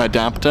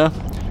adapter.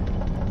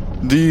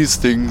 These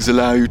things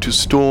allow you to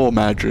store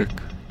magic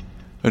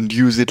and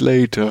use it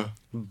later.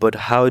 But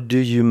how do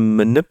you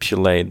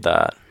manipulate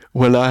that?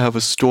 Well, I have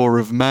a store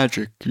of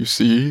magic, you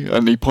see,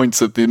 and he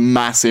points at the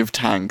massive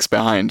tanks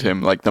behind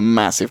him, like the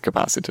massive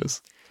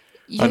capacitors.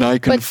 And I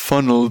can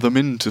funnel them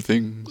into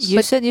things.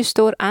 You said you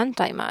store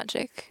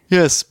anti-magic.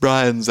 Yes,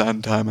 Brian's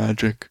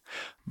anti-magic.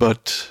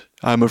 But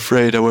I'm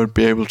afraid I won't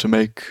be able to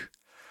make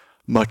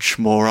much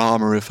more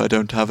armor if I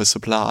don't have a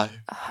supply.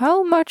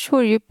 How much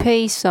would you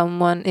pay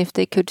someone if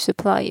they could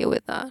supply you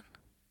with that?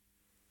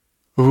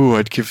 Ooh,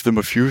 I'd give them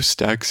a few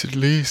stacks at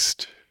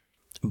least.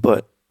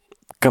 But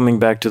coming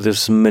back to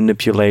this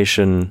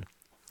manipulation...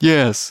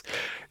 Yes,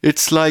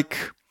 it's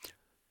like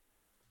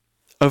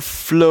a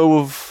flow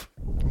of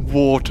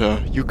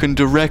water. You can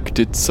direct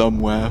it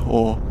somewhere,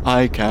 or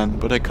I can,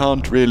 but I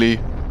can't really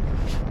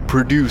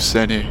produce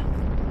any.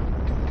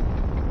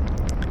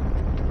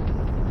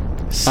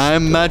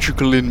 I'm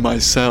magical in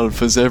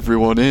myself, as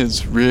everyone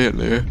is,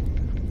 really.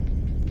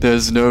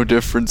 There's no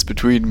difference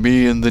between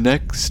me and the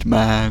next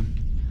man.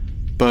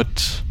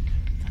 But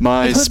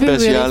my speciality... It would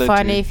be really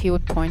funny if you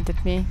would point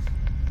at me.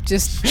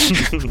 Just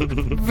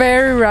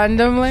very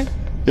randomly.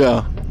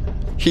 Yeah,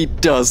 he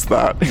does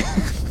that.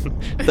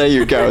 There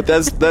you go.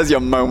 There's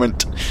your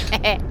moment.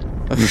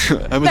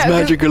 I'm as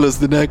magical as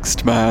the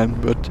next man,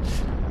 but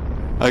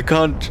I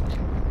can't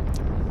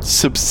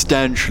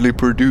substantially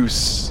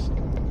produce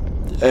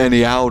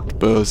any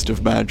outburst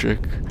of magic.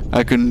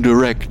 I can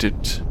direct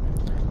it.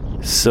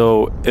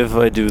 So if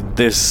I do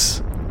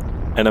this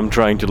and I'm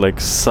trying to like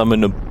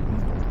summon a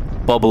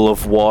bubble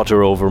of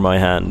water over my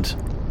hand,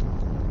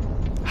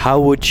 how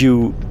would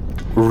you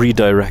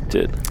redirect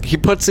it? He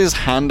puts his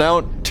hand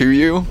out to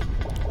you,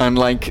 and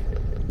like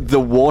the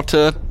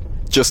water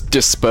just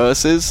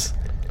disperses,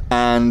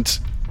 and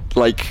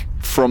like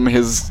from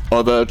his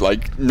other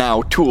like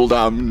now tooled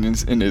arm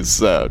in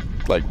his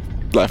like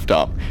left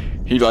arm,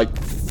 he like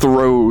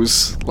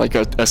throws like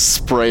a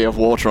spray of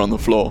water on the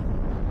floor.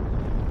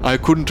 I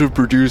couldn't have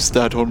produced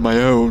that on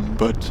my own,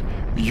 but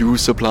you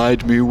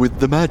supplied me with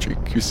the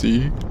magic, you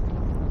see.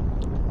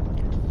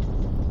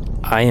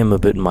 I am a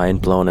bit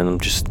mind blown, and I'm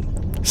just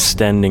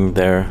standing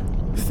there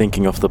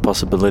thinking of the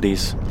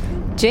possibilities.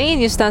 Jane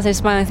just stands there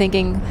smiling,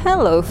 thinking,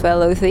 "Hello,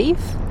 fellow thief."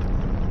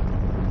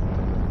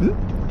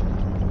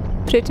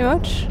 Pretty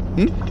much.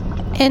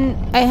 And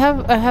I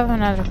have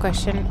another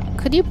question.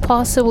 Could you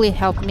possibly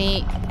help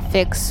me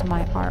fix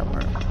my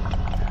armor?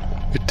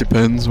 It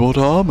depends what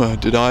armor.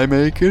 Did I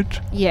make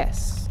it?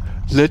 Yes.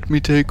 Let me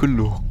take a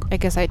look. I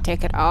guess I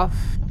take it off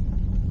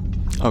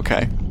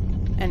Okay.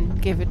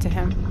 and give it to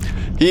him.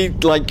 He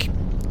like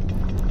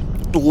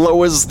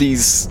lowers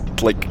these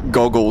like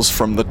goggles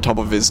from the top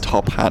of his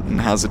top hat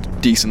and has a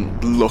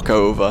decent look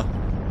over.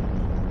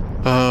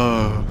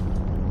 Oh.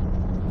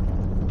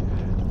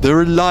 There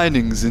are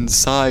linings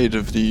inside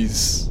of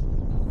these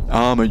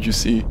armor, you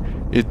see.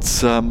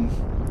 It's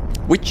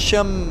which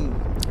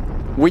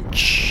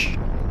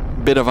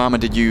bit of armor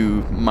did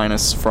you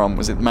minus from?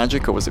 Was it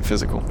magic or was it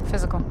physical?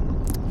 Physical.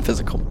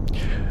 Physical.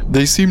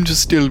 They seem to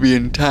still be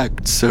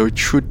intact, so it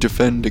should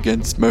defend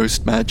against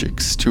most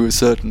magics to a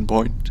certain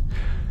point.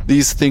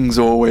 These things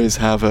always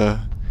have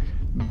a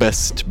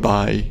best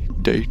by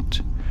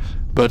date.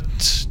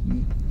 But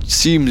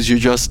seems you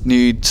just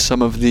need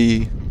some of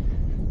the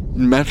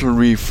metal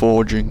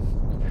reforging.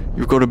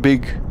 You've got a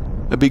big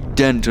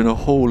dent and a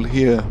hole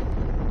here.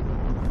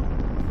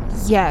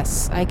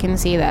 Yes, I can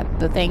see that.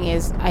 The thing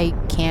is, I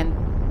can't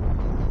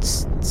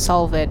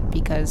solve it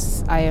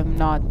because I am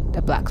not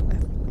a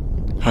blacksmith.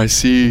 I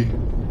see.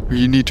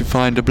 You need to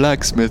find a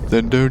blacksmith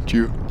then, don't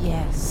you?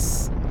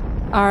 Yes.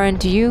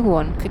 Aren't you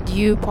one? Could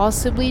you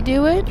possibly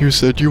do it? You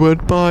said you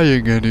weren't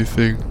buying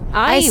anything.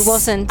 I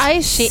wasn't.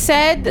 I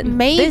said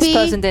maybe. This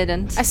person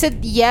didn't. I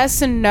said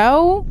yes and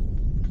no.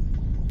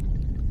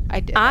 I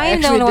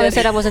actually don't know. I did.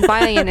 said I wasn't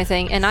buying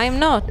anything, and I'm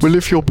not. Well,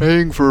 if you're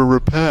paying for a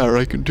repair,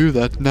 I can do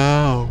that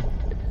now.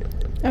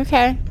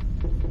 Okay.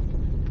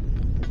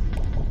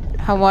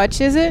 How much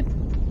is it?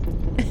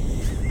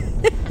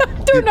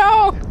 I don't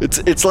know.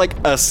 It's like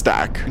a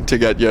stack to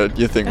get your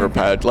thing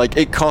repaired. Like,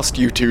 it cost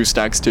you 2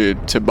 stacks to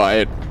buy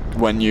it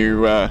when we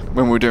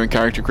were doing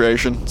character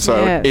creation.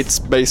 So Yes. it's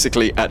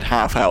basically at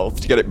half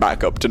health. To get it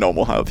back up to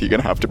normal health, you're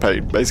gonna have to pay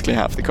basically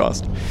half the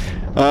cost.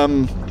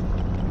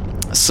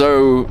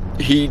 So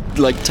he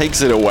like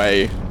takes it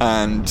away,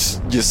 and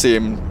you see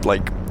him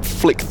like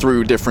flick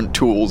through different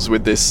tools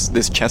with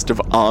this chest of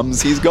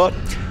arms he's got,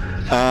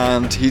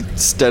 and he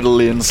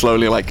steadily and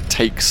slowly like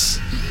takes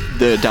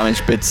the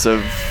damaged bits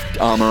of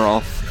armor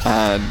off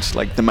and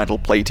like the metal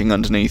plating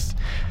underneath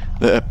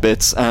the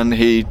bits, and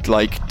he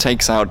like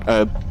takes out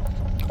a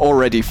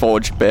already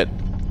forged bit,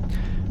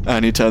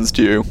 and he turns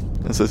to you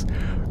and says,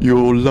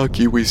 "You're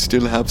lucky we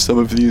still have some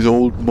of these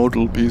old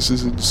model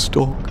pieces in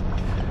stock."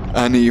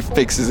 And he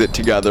fixes it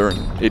together,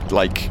 and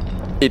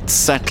it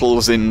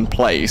settles in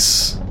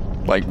place,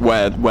 like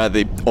where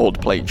the old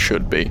plate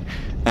should be,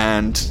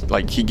 and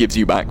like he gives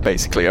you back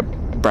basically a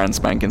brand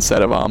spanking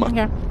set of armor.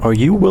 Okay. Are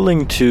you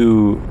willing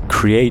to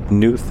create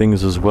new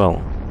things as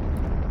well?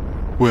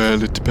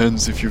 Well, it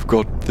depends if you've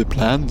got the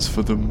plans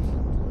for them.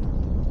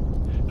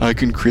 I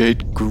can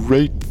create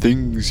great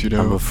things, you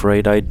know. I'm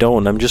afraid I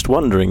don't. I'm just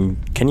wondering,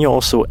 can you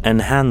also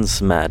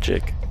enhance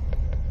magic?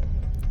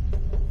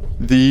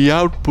 The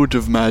output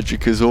of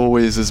magic is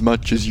always as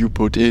much as you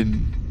put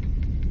in.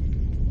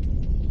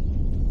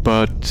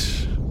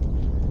 But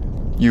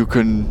you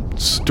can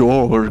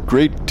store a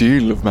great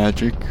deal of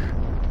magic.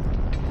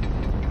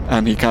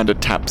 And he kind of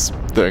taps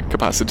the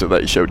capacitor that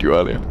he showed you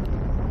earlier.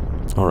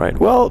 Alright,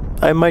 well,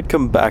 I might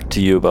come back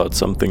to you about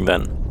something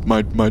then.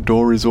 My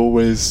door is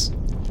always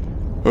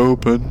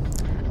open.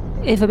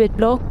 If a bit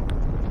blocked.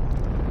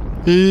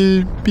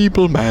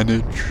 People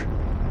manage.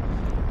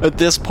 At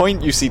this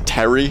point, you see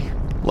Terry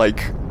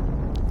like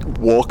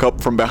walk up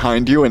from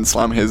behind you and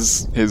slam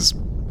his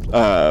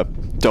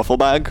duffel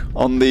bag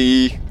on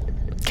the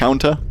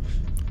counter.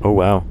 Oh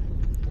wow.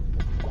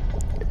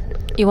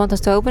 You want us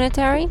to open it,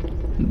 Terry?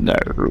 No.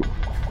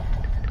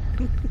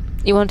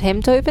 You want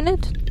him to open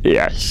it?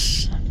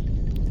 Yes.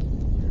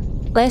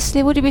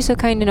 Leslie, would you be so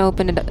kind and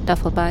open the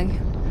duffel bag?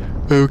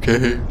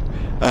 Okay.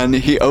 And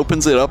he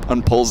opens it up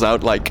and pulls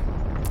out like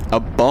a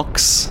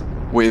box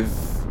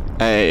with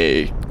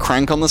a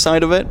crank on the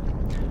side of it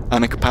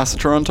and a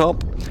capacitor on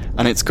top,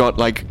 and it's got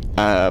like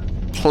a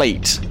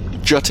plate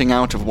jutting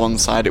out of one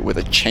side it with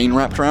a chain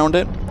wrapped around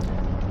it.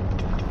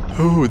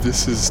 Oh,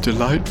 this is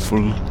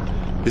delightful.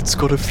 It's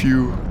got a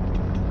few...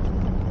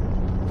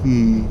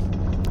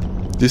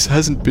 This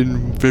hasn't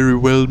been very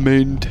well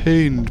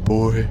maintained,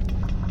 boy.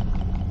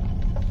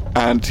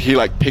 And he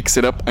like picks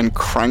it up and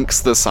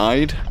cranks the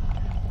side,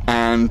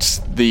 and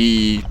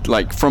the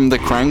like from the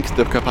crank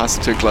the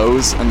capacitor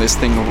glows and this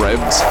thing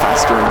revs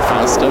faster and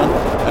faster,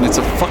 and it's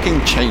a fucking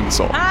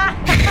chainsaw.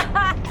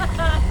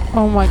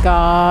 Oh my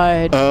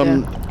god.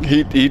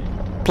 He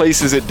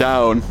places it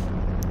down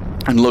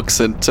and looks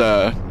at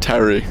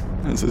Terry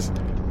and says,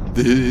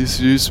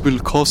 This will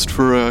cost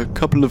for a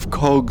couple of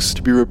cogs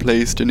to be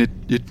replaced, and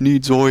it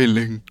needs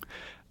oiling.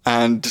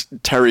 And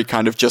Terry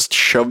kind of just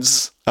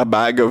shoves a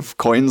bag of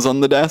coins on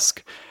the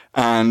desk,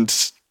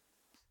 and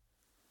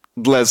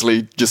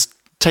Leslie just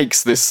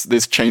takes this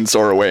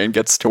chainsaw away and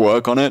gets to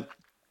work on it.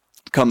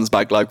 Comes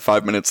back like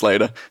 5 minutes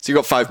later. So you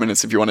got 5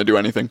 minutes if you want to do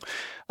anything.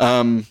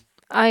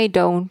 I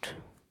don't.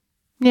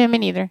 Yeah, me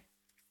neither.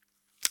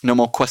 No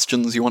more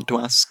questions you want to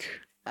ask?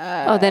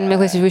 Then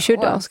maybe we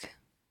should ask.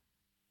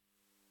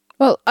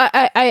 Well,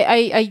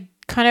 I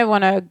kind of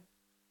want to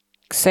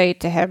say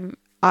to him,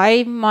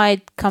 I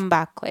might come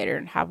back later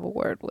and have a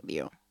word with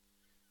you.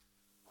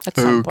 At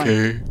some point.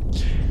 Okay.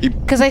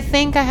 Because I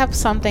think I have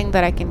something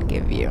that I can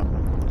give you.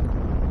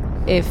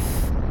 If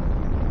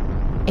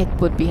it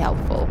would be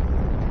helpful.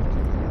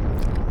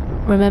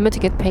 Remember to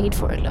get paid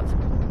for it, love.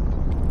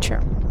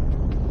 Sure.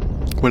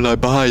 Well, I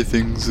buy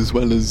things as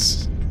well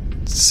as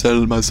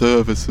sell my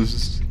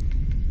services.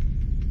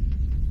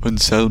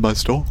 And sell my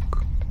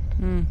stock.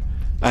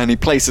 And he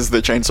places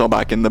the chainsaw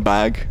back in the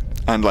bag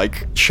and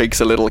like shakes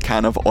a little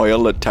can of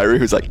oil at Terry,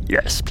 who's like,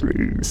 "Yes,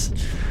 please."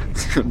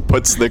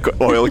 Puts the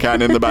oil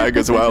can in the bag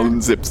as well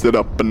and zips it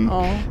up and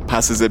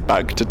passes it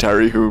back to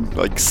Terry, who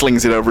like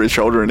slings it over his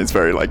shoulder and is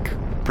very like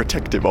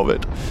protective of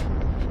it.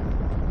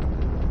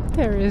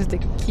 There is the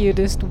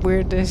cutest,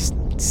 weirdest,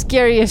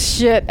 scariest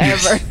shit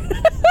ever.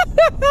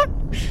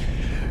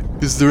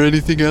 Is there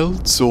anything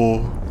else, or?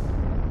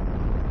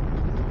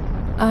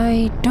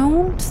 I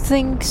don't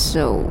think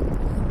so.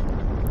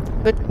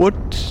 What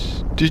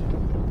did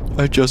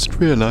I just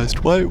realized?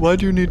 Why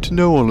do you need to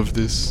know all of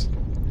this?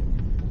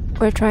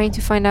 We're trying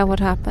to find out what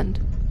happened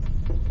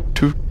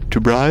To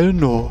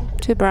Brian, or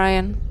to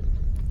Brian.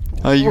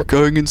 are you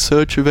going in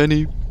search of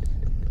any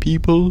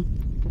people?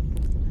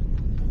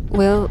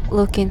 We'll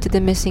look into the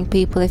missing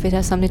people if it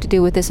has something to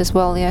do with this as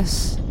well,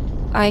 yes.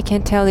 I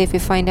can tell you if we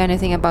find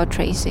anything about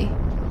Tracy.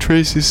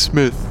 Tracy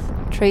Smith.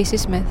 Tracy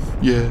Smith.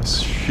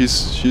 Yes,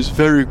 she's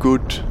very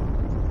good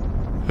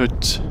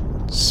at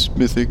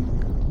smithing.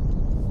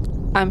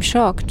 I'm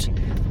shocked.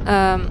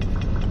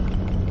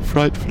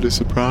 Frightfully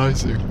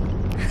surprising.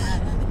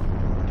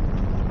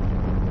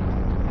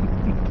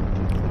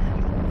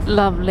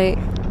 Lovely.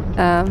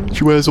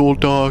 She wears all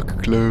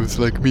dark clothes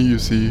like me, you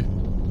see.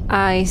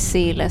 I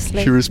see,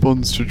 Leslie. She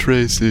responds to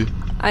Tracy.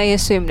 I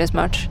assumed as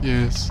much.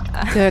 Yes.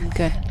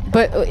 Good.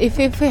 But if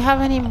we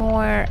have any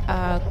more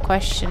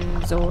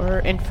questions or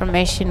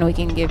information we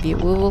can give you,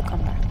 we will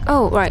come back.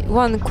 Oh, right.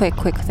 One quick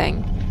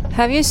thing.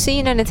 Have you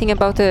seen anything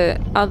about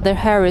the other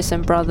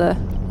Harrison brother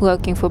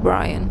looking for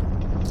Brian?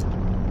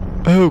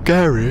 Oh,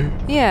 Gary?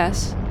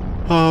 Yes.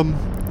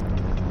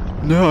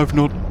 No, I've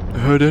not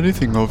heard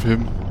anything of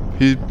him.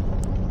 He...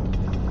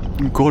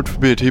 God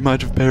forbid, he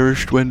might have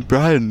perished when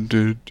Brian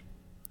did.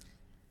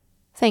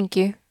 Thank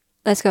you.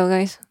 Let's go,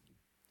 guys.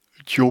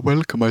 You're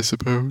welcome, I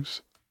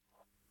suppose.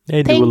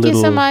 They do a Thank you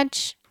little so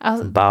much.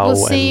 bow We'll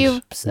see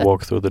you and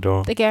walk through the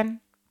door. again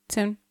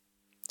soon.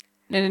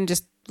 And then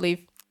just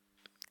leave.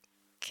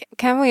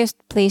 Can we just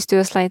please do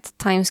a slight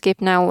time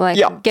skip now? Like,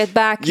 Yeah. get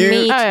back, You-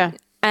 meet, Oh, yeah.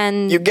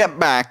 and... You get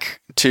back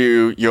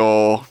to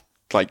your,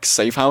 like,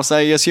 safe house,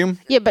 I assume?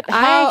 Yeah, but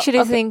I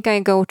actually think I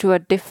go to a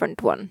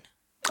different one.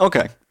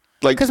 Okay.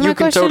 Like, Because you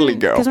can totally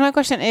go. Because my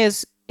question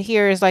is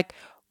like,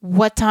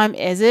 what time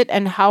is it,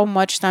 and how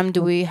much time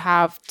do we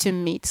have to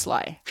meet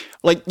Sly?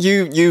 Like,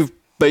 you've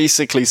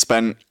basically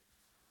spent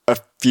a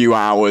few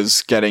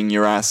hours getting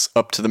your ass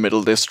up to the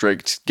Middle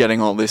District,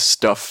 getting all this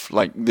stuff,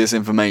 like this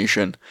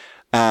information,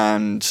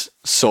 and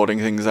sorting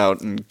things out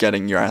and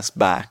getting your ass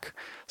back.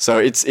 So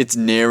it's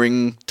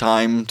nearing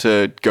time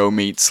to go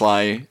meet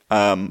Sly,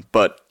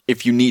 but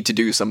if you need to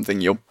do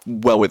something, you're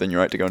well within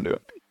your right to go and do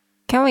it.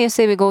 Can we just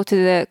say we go to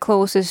the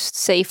closest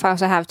safe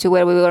house I have to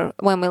where we were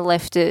when we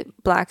left the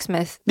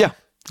blacksmith? Yeah.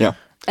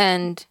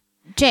 And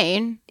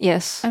Jane,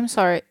 yes, I'm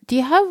sorry. Do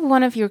you have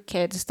one of your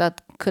kids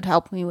that could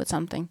help me with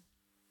something?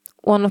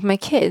 one of my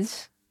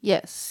kids.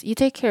 Yes, you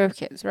take care of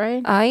kids,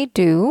 right? I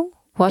do.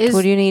 What Is-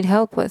 would you need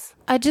help with?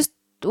 I just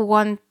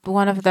want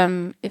one of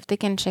them if they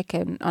can check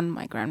in on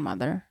my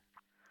grandmother.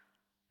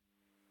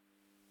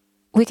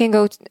 We can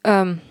go.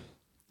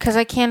 Because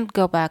I can't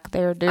go back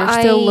there. They're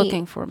still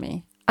looking for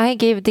me. I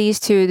give these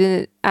to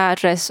the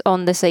address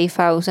on the safe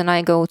house, and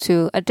I go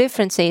to a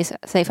different safe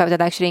house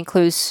that actually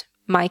includes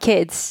my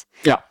kids.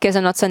 Yeah. Because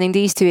I'm not sending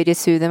these two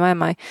idiots to them,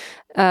 am I?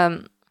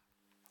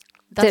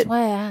 That's why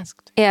I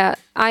asked. Yeah,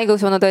 I go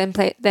to one of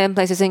them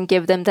places and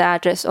give them the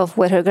address of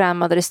where her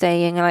grandmother is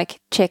staying, and like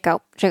check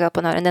up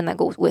on her, and then I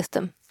go with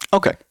them.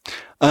 Okay.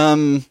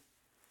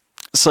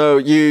 So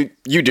you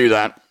do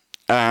that,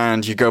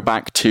 and you go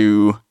back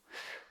to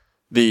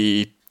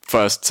the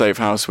first safe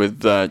house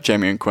with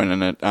Jamie and Quinn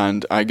in it,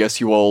 and I guess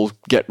you all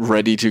get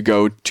ready to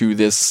go to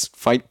this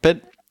fight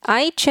pit.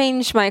 I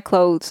change my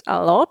clothes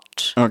a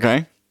lot.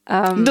 Okay.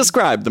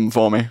 Describe them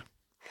for me.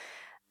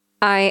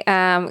 I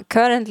am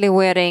currently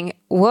wearing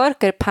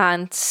worker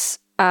pants,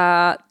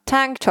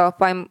 tank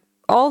top. I'm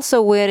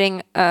also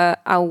wearing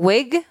a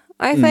wig,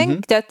 I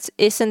think, that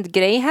isn't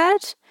grey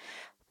haired.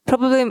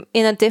 Probably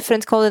in a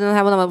different color than I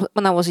had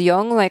when I was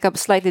young, like a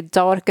slightly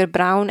darker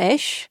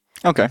brownish.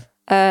 Okay.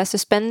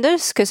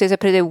 Suspenders, because it's a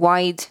pretty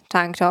wide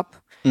tank top.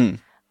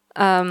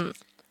 I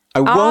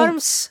won't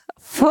Arms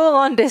full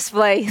on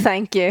display,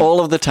 thank you.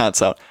 all of the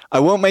tats out. I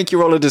won't make you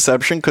roll a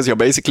deception because you're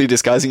basically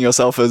disguising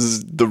yourself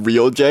as the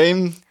real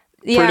Jane,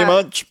 pretty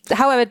much.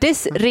 However,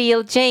 this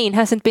real Jane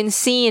hasn't been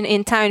seen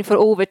in town for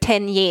over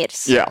 10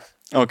 years. Yeah.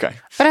 Okay.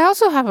 But I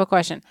also have a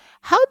question.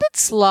 How did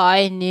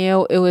Sly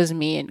knew it was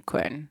me and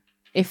Quinn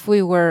if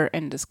we were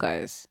in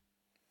disguise?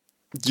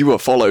 You were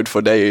followed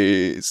for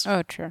days.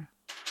 Oh, true.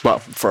 Well,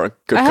 for a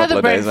good I had couple a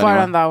of brain days fart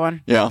anyway. on that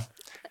one. Yeah.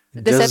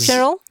 Deception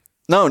roll?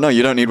 No,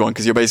 you don't need one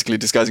because you're basically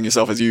disguising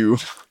yourself as you.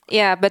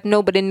 Yeah, but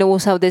nobody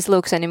knows how this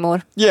looks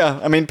anymore. Yeah,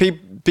 I mean,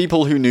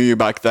 people who knew you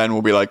back then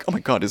will be like, "Oh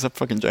my god, is that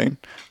fucking Jane?"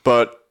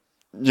 But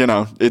you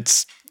know,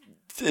 it's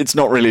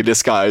not really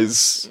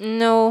disguise,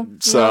 No,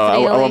 so not I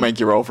really. won't make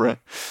you roll for it.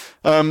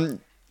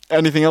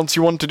 Anything else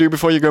you want to do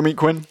before you go meet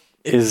Quinn?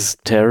 Is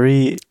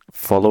Terry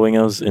following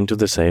us into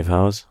the safe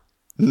house?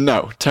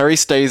 No, Terry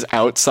stays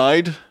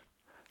outside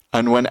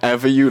and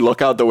whenever you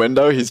look out the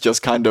window, he's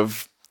just kind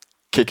of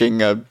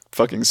kicking a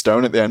fucking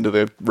stone at the end of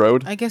the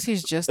road. I guess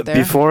he's just there.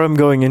 Before I'm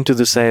going into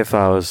the safe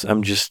house,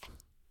 I'm just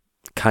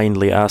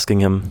kindly asking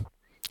him,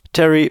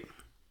 Terry,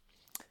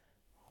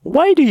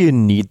 why do you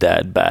need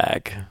that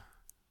bag?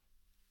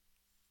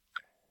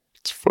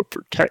 It's for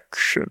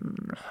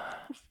protection.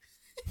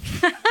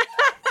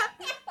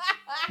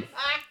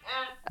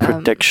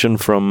 Protection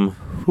from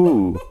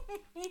who?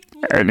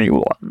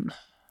 Anyone.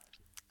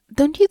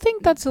 Don't you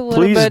think that's a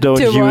little Please bit don't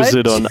too use much?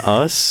 it on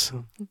us.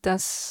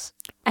 Does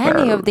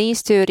any of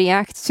these two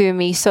react to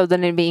me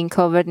suddenly being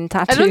covered in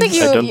tattoos? I don't think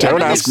you. I don't I Don't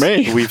don't ask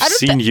think, me. We've I don't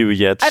seen you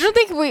yet. I don't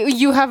think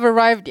you have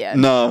arrived yet.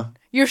 No.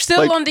 You're still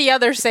Like- on the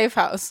other safe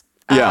house.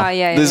 Yeah.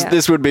 yeah, this yeah.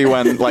 this would be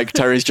when like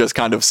Terry's just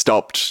kind of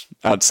stopped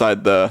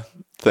outside the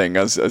thing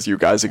as you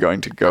guys are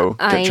going to go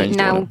get I changed.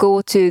 now or-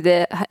 go to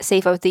the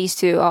safe house these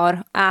two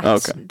are at,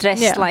 Okay.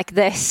 dressed Yeah. like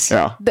this.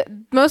 Yeah.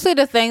 Mostly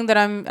the thing that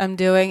I'm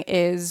doing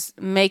is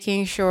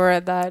making sure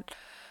that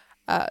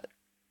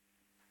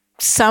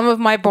some of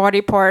my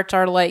body parts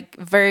are like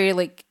very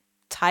like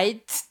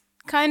tight,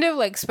 kind of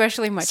like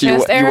especially my So you,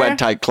 chest you area. wear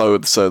tight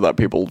clothes so that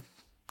people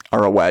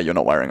are aware you're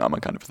not wearing armor,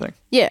 kind of thing.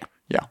 Yeah.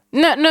 Yeah.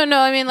 No.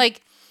 I mean,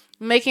 like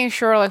making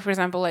sure, like for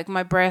example, like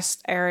my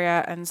breast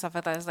area and stuff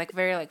like that is like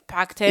very like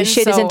packed in. Your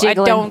shit so isn't I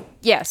jiggling. don't.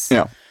 Yes.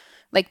 Yeah.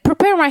 Like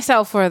prepare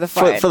myself for the For,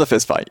 fight. for the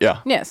fist fight,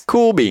 yeah. yes.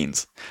 Cool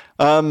beans.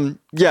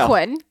 Yeah.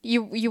 When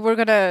you were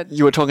gonna.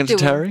 You were talking to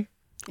Do it. Terry?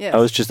 Yes. I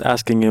was just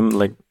asking him,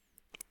 like,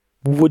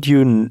 would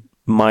you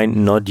mind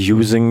not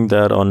using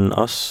that on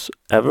us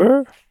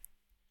ever?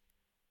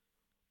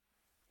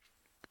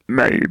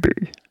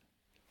 Maybe.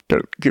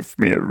 Don't give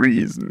me a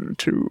reason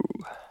to.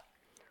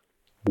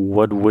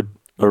 What would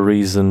a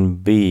reason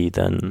be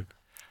then?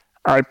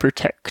 I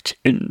protect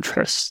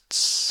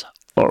interests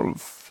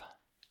of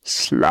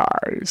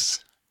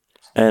Slies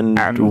And,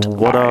 and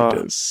what are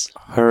Iders.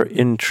 her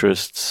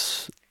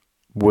interests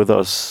with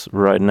us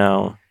right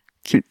now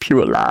Keep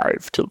you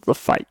alive till the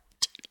fight.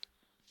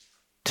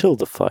 till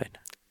the fight?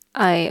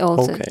 I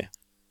also Okay.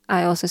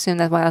 I also assume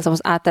that while I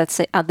was at that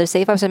other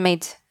safe house, I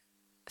made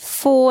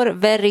 4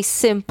 very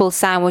simple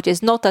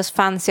sandwiches, not as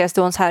fancy as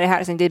the ones Harry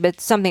Harrison did,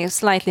 but something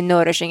slightly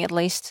nourishing at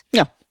least.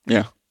 Yeah,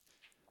 yeah.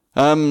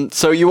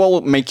 So you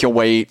all make your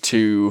way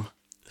to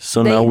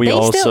So now we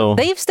also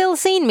they've still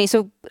seen me,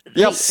 so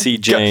Yep. see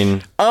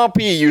Jane.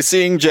 RP. You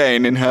seeing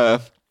Jane in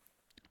her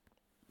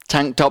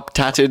tank top,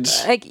 tattered.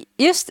 like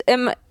just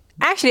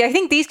actually I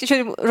think these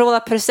should roll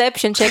a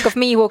perception check of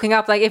me walking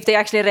up, like if they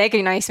actually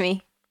recognize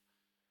me.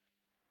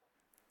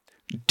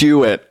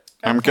 Do it.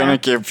 I'm gonna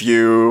give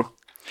you.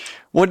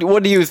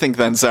 What do you think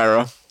then,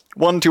 Sarah?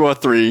 1, 2, or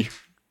 3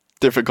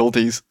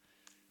 difficulties?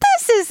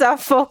 This is a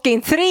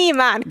fucking 3,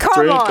 man. Come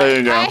 3. on. There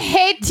you go. I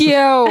hate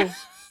you.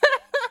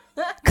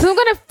 Because I'm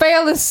gonna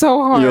fail this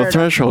so hard. Your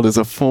threshold is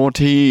a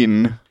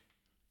 14.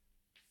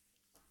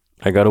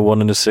 I got a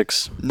 1 and a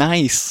 6.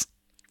 Nice.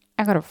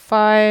 I got a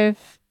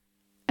 5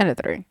 and a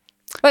 3.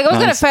 Like I was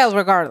gonna Nice. fail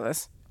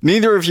regardless.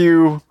 Neither of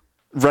you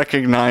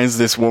recognize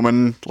this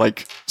woman,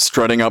 like,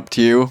 strutting up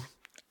to you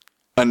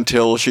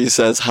until she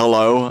says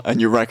hello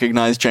and you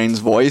recognize Jane's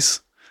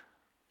voice.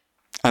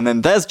 And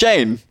then there's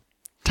Jane,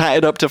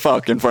 tatted up to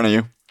fuck in front of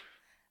you.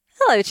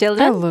 Hello, I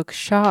children. look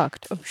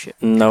shocked. Oh shit.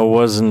 Now,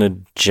 wasn't it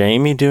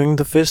Jamie doing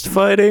the fist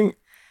fighting?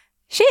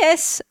 She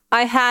is.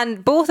 I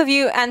hand both of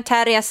you and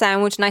Terry a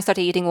sandwich and I start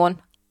eating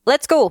one.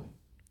 Let's go.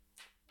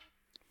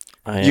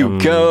 I You am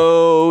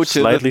go to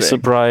slightly the thing.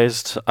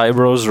 surprised,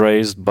 eyebrows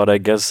raised, but I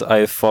guess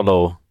I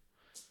follow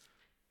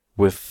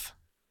with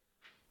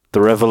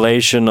the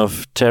revelation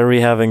of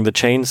Terry having the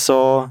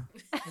chainsaw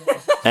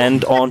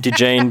and Auntie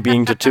Jane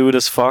being tattooed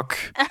as fuck.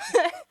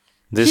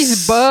 This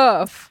She's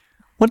buff.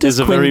 What is does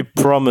a very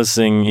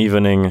promising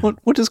evening.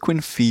 What does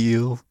Quinn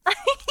feel?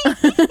 Does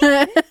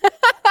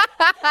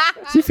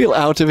he feel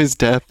out of his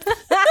depth?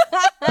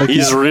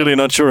 He's really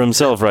not sure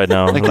himself right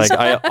now. Like,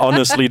 I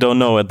honestly don't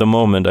know at the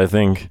moment, I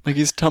think. Like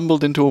he's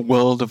tumbled into a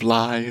world of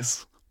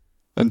lies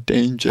and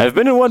danger. I've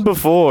been in one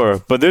before,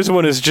 but this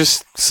one is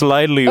just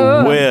slightly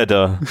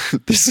weirder.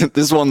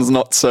 This one's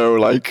not so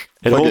like.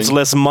 It holds fucking-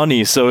 less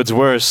money, so it's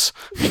worse.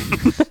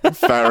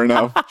 Fair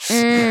enough.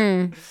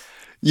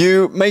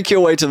 You make your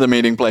way to the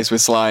meeting place with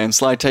Sly, and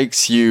Sly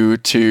takes you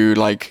to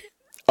like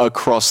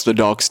across the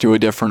docks to a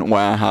different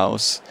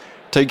warehouse.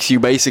 Takes you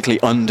basically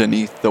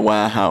underneath the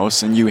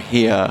warehouse, and you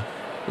hear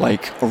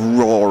like a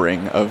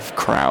roaring of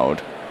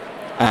crowd.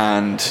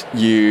 And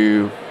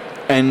you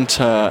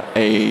enter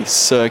a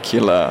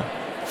circular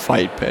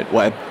fight pit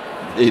where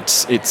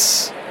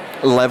it's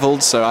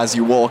leveled, so as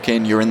you walk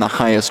in, you're in the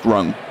highest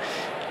rung.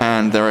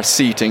 And there are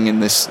seating in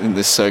this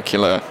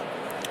circular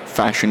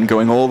fashion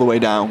going all the way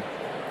down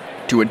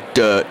to a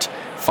dirt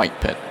fight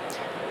pit.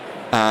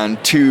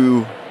 And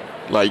two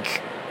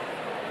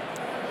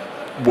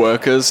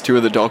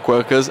of the dock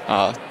workers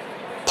are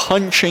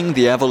punching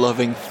the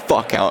ever-loving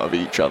fuck out of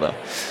each other.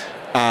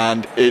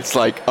 And it's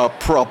like a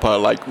proper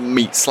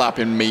meat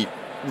slapping meat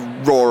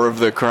roar of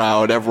the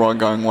crowd, everyone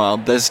going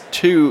wild. There's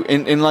two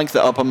in like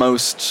the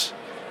uppermost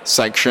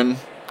section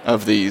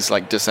of these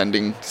like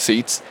descending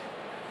seats.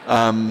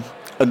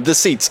 The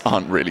seats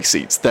aren't really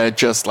seats; they're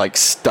just like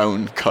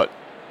stone cut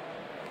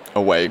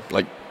away,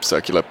 like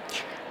circular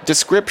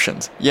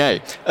descriptions.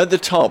 Yay! At the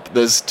top,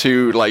 there's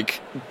two like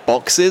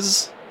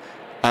boxes,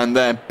 and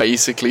they're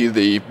basically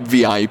the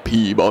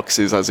VIP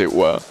boxes, as it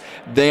were.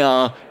 They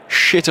are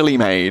shittily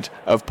made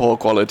of poor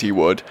quality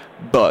wood,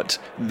 but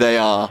they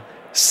are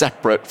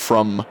separate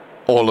from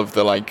all of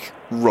the like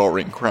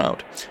roaring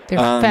crowd. They're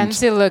And-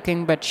 fancy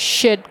looking, but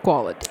shit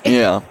quality.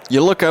 Yeah.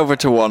 You look over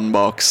to one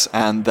box,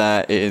 and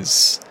there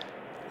is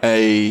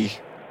a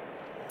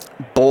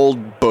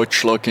bald,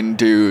 butch-looking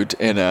dude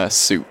in a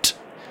suit.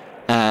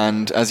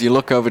 And as you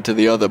look over to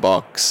the other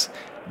box,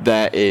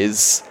 there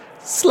is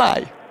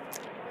Sly,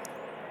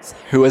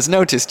 who has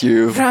noticed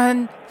you,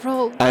 Run,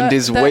 roll, And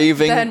is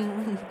waving-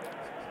 then-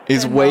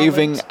 is and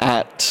waving knowledge.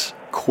 at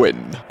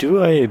Quinn.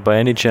 Do I, by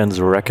any chance,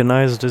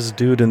 recognize this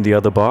dude in the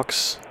other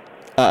box?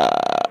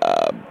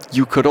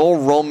 You could all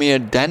roll me a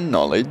den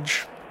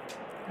knowledge.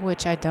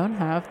 Which I don't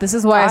have. This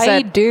is why I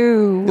said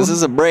do. This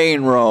is a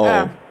brain roll.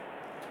 Ah.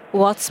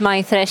 What's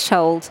my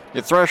threshold?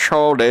 Your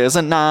threshold is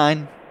a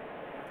 9.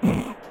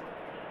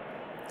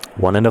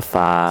 1 and a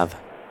 5.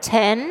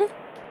 10?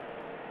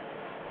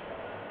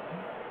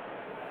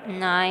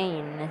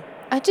 9.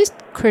 I just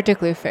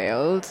critically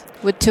failed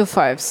with 2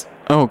 5s.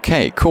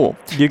 Okay, cool.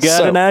 You got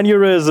So- an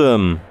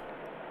aneurysm.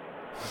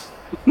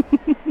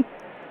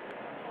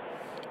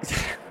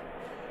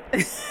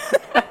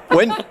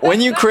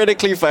 When you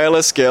critically fail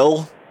a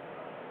skill,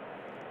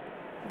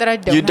 That I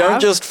don't you don't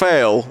have. just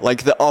fail,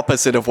 like the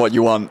opposite of what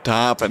you want to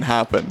happen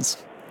happens.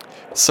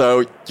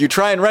 So you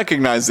try and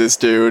recognize this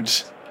dude,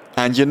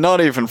 and you're not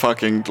even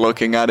fucking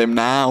looking at him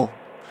now.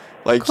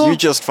 Like Cool. you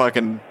just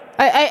fucking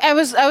I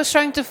was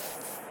trying to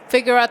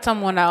figure out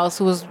someone else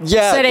who was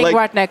yeah, sitting like,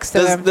 right next to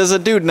there's, him. There's a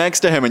dude next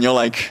to him, and you're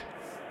like,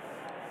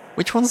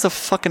 which one's the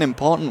fucking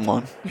important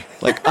one?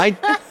 Like I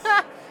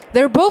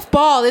They're both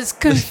bald. It's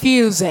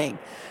confusing.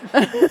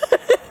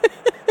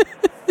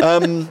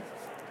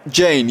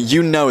 Jane,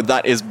 you know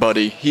that is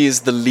Buddy. He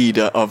is the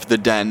leader of the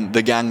Den,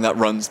 the gang that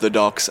runs the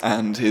docks,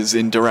 and is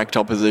in direct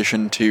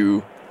opposition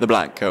to the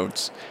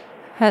Blackcoats.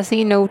 Has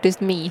he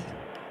noticed me?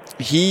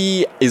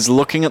 He is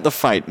looking at the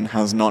fight and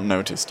has not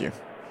noticed you.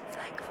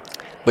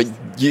 But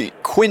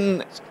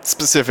Quinn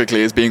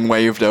specifically is being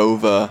waved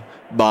over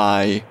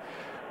by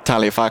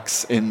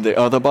Talifax in the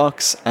other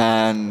box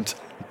and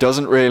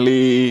doesn't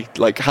really,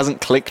 like, hasn't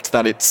clicked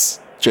that it's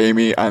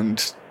Jamie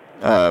and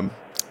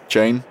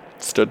Jane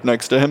stood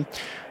next to him.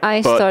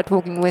 I But start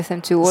walking with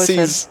him towards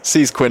him.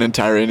 Sees Quinn and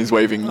Terry and is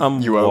waving I'm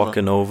you over.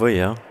 walking over,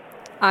 yeah.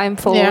 I'm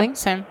following. Yeah,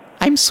 same.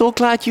 I'm so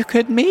glad you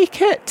could make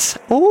it.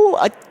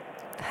 Oh,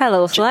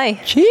 Hello, Sly.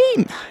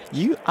 Jane,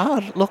 you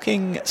are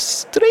looking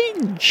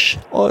strange.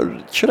 Or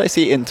should I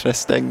say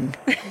interesting?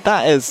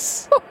 That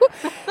is...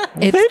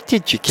 It's Where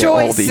did you get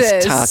all these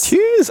choices.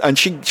 tattoos? And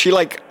she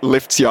like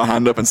lifts your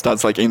hand up and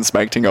starts like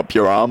inspecting up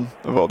your arm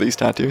of all these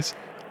tattoos.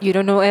 You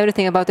don't know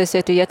everything about this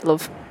city yet,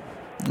 love.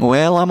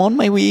 Well, I'm on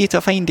my way to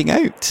finding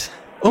out.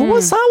 Oh,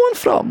 what's that one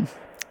from?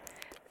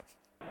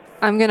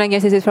 I'm gonna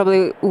guess this is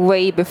probably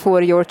way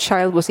before your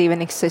child was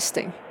even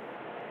existing.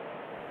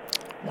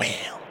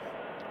 Well.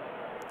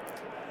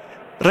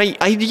 Right,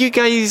 are you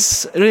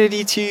guys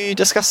ready to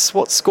discuss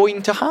what's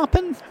going to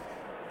happen?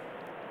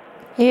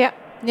 Yeah.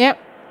 Yep.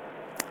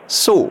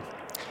 So,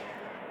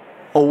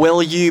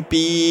 will you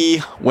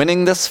be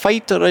winning this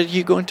fight or are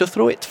you going to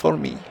throw it for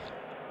me?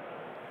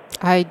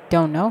 I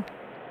don't know.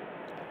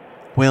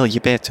 Well, you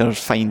better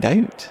find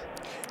out.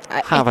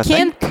 Have I a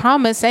can't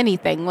promise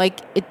anything. Like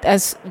it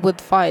as with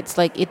fights,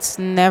 like it's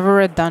never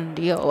a done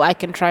deal. I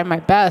can try my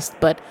best,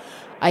 but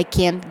I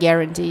can't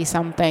guarantee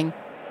something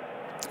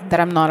that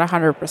I'm not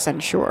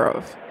 100% sure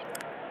of.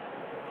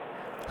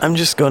 I'm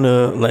just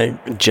gonna,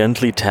 like,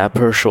 gently tap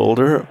her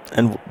shoulder,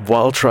 and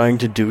while trying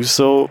to do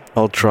so,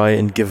 I'll try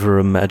and give her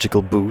a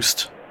magical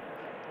boost.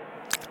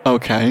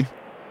 Okay.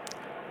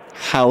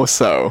 How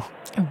so?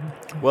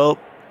 Well,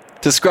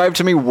 Describe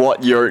to me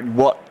what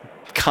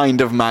kind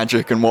of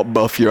magic and what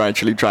buff you're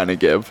actually trying to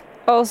give.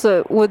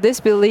 Also, would this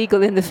be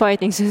legal in the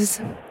fighting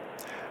system?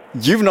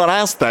 You've not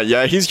asked that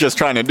yet. He's just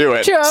trying to do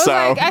it. Sure, I was so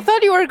like, I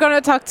thought you were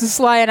gonna talk to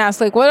Sly and ask,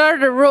 like, what are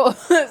the rules?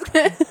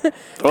 Because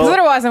Well,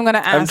 otherwise, I'm gonna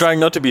ask. I'm trying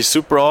not to be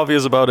super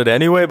obvious about it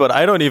anyway, but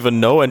I don't even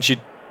know, and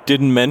she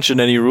didn't mention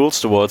any rules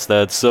towards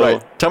that, so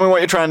right. Tell me what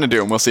you're trying to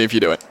do, and we'll see if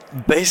you do it.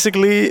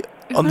 basically,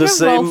 You're on the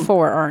gonna roll same...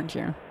 4, aren't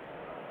you?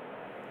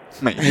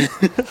 Mate.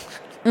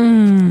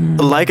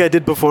 Like I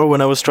did before when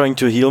I was trying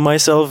to heal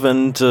myself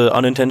and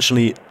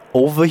unintentionally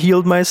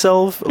overhealed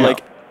myself, Yeah.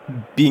 like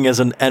being as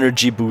an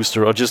energy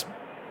booster or just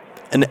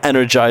an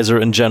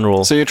energizer in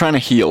general. So you're trying to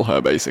heal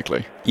her,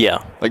 basically.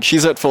 Yeah, Like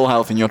she's at full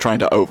health, and you're trying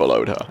to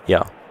overload her.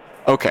 yeah.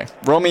 Okay.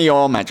 Roll me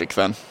your magic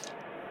then.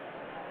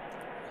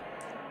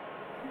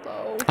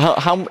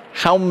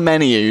 How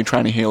many are you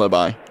trying to heal her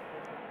by?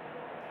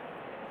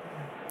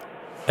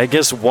 I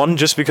guess 1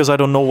 just because I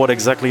don't know what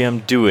exactly I'm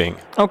doing.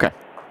 Okay.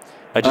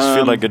 I just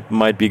feel like it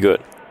might be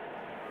good.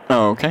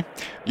 Oh, okay.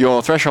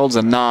 Your threshold's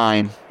a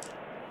 9.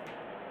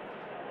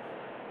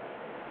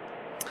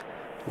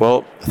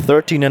 Well,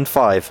 13 and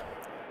 5.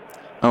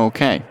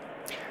 Okay.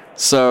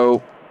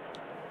 So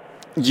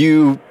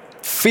you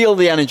feel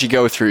the energy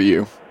go through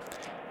you,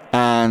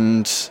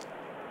 and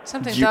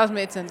Something You- tells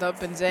me it's end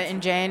up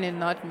in Jane and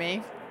not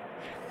me.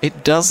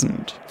 it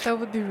doesn't. That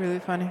would be really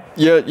funny.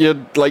 You're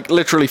like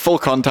literally full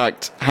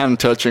contact, hand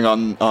touching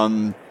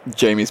on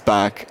Jamie's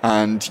back,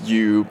 and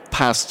you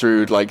pass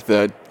through like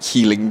the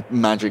healing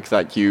magic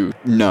that you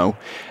know,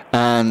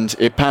 and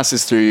it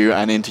passes through you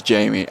and into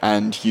Jamie,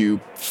 and you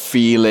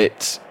feel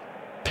it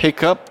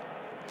pick up,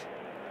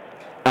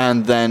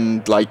 and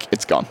then like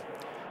it's gone.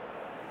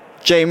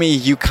 Jamie,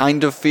 you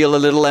kind of feel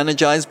a little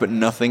energized, but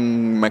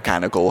nothing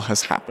mechanical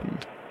has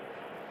happened.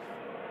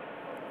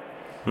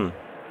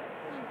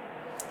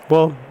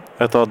 Well,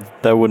 I thought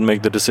that would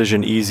make the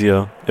decision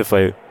easier if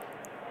I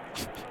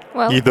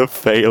Well, either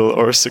fail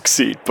or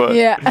succeed, but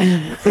Yeah.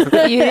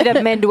 you did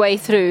it midway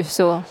through,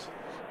 so.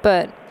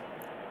 But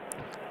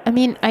I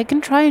mean, I can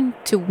try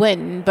to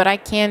win, but I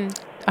can't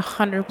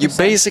 100%. You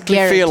basically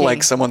feel guarantee.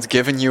 like someone's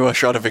giving you a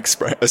shot of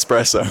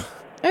espresso,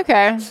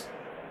 Okay,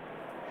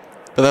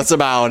 but that's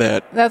about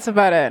it. that's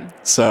about it.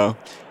 So.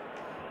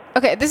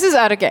 Okay, this is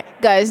out of game.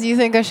 Guys, do you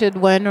think I should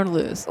win or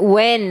lose?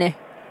 win.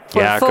 For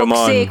yeah, fuck's come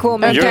on. sake,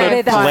 woman, You're get not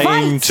it done.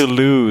 playing to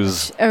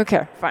lose.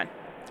 Okay, fine.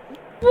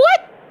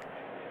 What?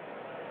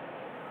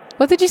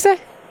 What did you say?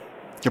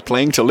 You're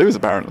playing to lose,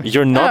 apparently.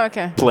 You're not Oh,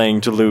 okay.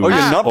 playing to lose. Oh,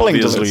 you're not playing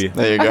to obviously. lose.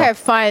 There you go. Okay,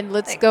 fine.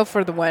 Let's go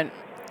for the win.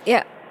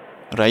 Yeah.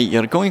 Right,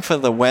 you're going for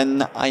the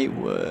win. I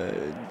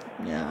would.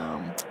 Yeah.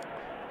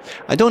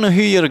 I don't know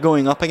who you're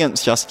going up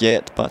against just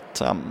yet,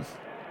 but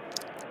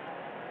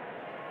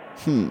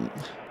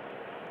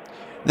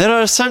there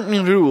are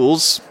certain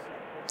rules,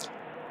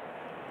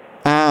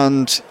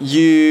 and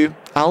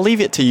I'll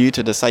leave it to you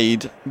to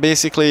decide.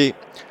 Basically,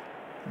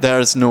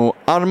 there's no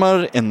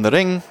armor in the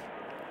ring.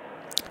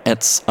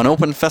 It's an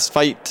open fist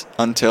fight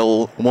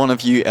until one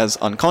of you is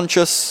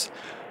unconscious.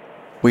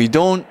 We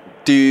don't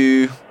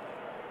do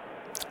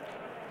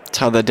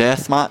to the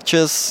death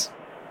matches.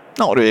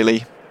 Not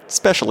really.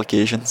 Special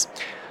occasions.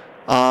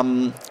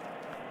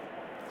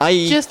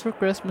 Just for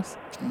Christmas.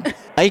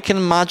 I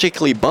can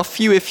magically buff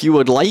you if you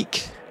would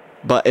like,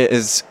 but it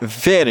is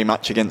very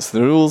much against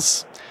the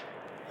rules.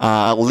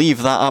 I'll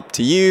leave that up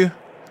to you.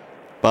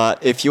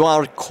 But if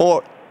you're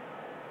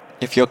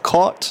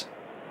caught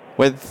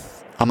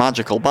with a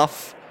magical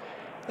buff,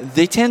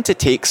 they tend to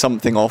take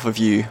something off of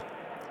you.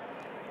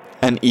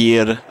 An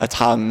ear, a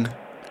tongue.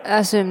 I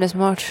assume as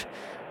much.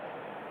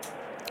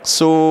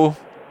 So,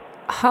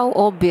 How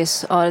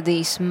obvious are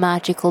these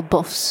magical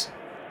buffs?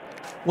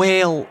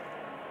 well,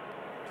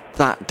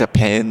 that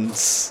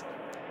depends.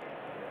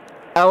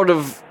 Out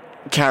of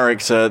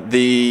character,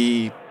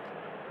 the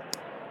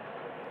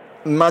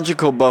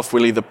magical buff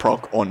will either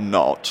proc or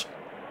not.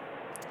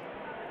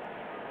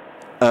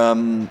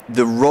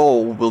 The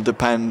roll will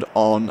depend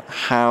on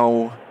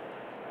how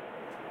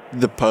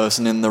the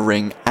person in the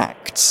ring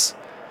acts.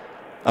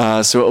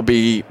 So it'll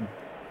be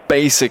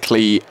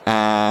basically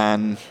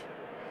an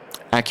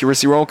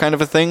accuracy roll kind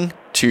of a thing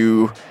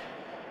to...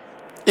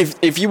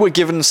 If you were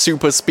given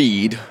super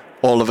speed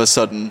all of a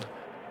sudden,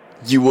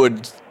 you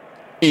would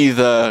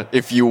either,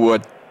 if you were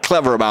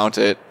clever about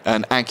it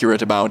and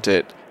accurate about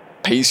it,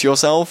 pace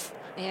yourself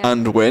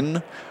and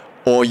win,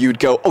 or you'd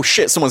go, oh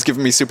shit, someone's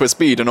giving me super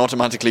speed, and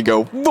automatically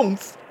go,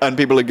 woomph, and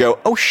people would go,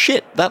 oh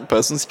shit, that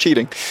person's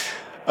cheating.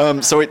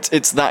 So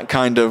it's that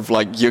kind of,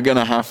 like, you're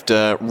gonna have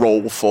to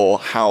roll for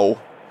how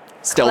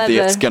stealthy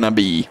Clever. it's gonna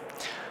be.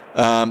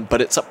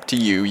 But it's up to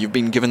you. You've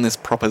been given this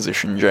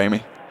proposition,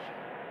 Jamie.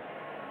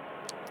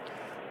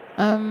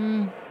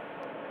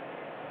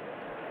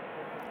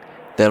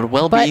 There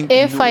will be... But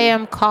if no- I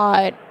am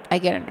caught, I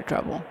get into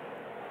trouble.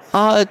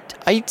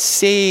 I'd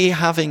say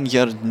having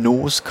your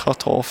nose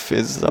cut off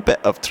is a bit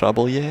of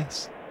trouble,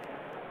 yes.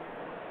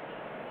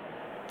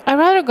 I'd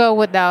rather go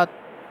without.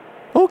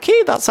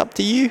 Okay, that's up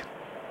to you.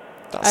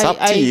 That's up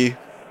to you.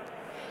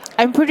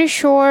 I'm pretty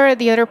sure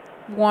the other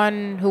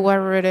one,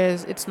 whoever it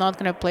is, it's not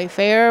gonna play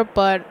fair.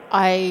 But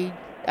I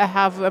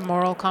have a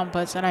moral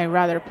compass, and I'd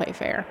rather play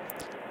fair.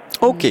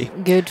 Okay.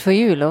 Good for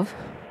you, love.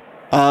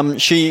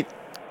 She...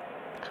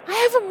 I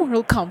have a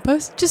moral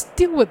compass. Just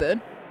deal with it.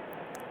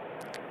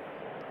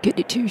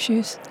 Goody two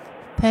shoes.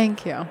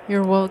 Thank you.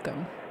 You're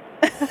welcome.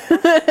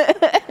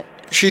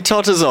 She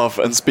totters off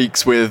and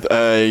speaks with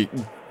a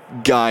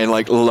guy,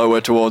 like,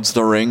 lower towards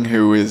the ring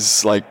who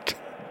is, like,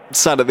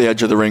 sat at the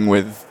edge of the ring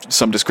with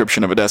some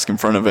description of a desk in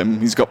front of him.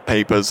 He's got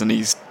papers and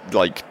he's,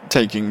 like,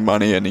 taking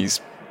money and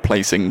he's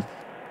placing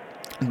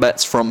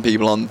bets from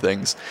people on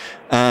things.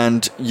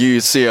 And you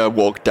see her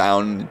walk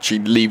down, she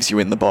leaves you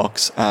in the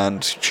box,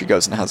 and she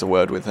goes and has a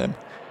word with him.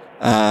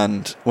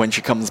 And when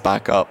she comes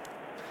back up,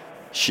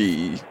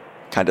 she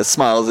kind of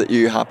smiles at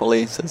you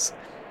happily, says,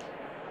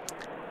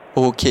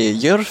 okay,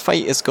 your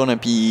fight is gonna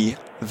be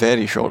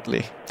very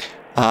shortly.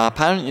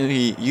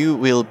 Apparently, you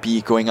will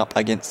be going up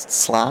against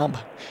Slab,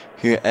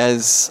 who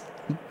is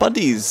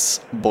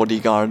Buddy's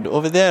bodyguard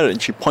over there,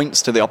 and she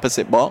points to the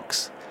opposite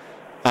box.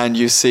 And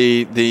you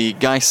see the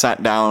guy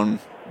sat down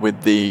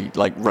with the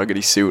like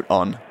ruggedy suit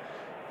on.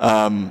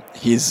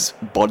 His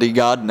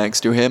bodyguard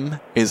next to him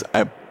is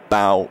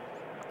about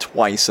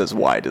twice as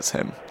wide as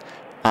him,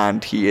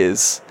 and he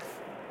is,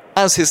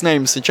 as his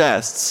name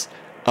suggests,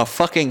 a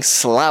fucking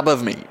slab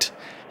of meat.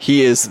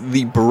 He is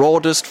the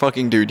broadest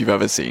fucking dude you've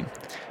ever seen.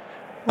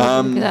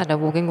 Look at that, a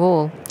walking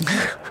wall.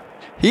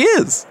 He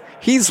is.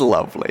 He's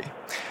lovely.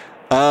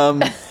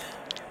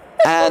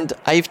 And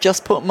I've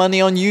just put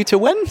money on you to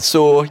win,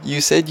 so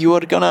you said you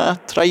were gonna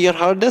try your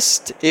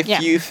hardest. If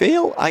Yeah. you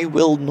fail, I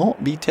will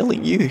not be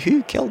telling you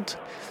who killed.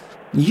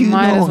 You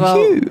Might know as well.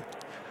 who.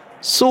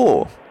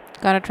 So,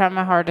 Gonna try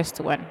my hardest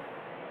to win.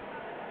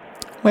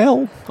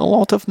 well, a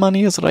lot of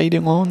money is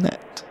riding on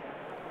that.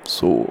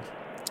 So,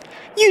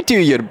 you do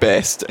your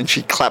best. And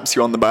she claps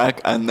you on the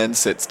back and then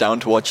sits down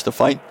to watch the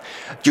fight.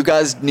 Do you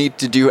guys need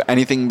to do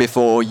anything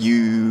before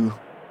you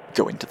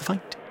go into the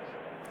fight?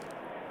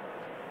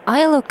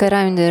 I look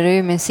around the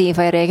room and see if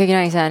I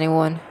recognize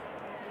anyone.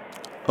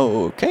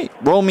 Okay,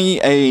 roll me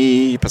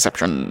a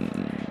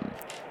perception.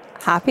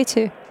 Happy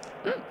to.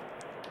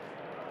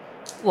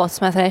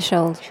 What's my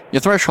threshold? Your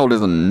threshold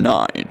is a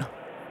 9.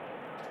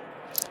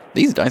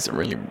 These dice are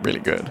really, really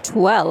good.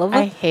 12.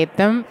 I hate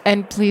them,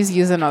 and please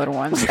use another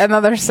one.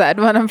 Another set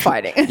when I'm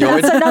fighting.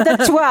 That's another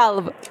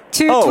 12.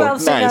 Two Oh,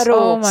 12s nice. in a row.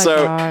 Oh my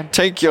So God.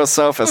 take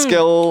yourself a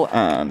skill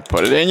and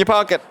put it in your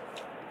pocket.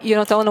 You're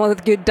not the only one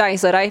with good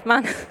dice, alright,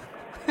 man?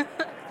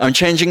 I'm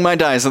changing my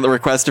dice at the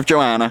request of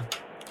Joanna.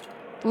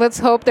 Let's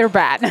hope they're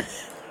bad.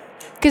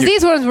 Because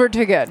these ones were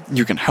too good.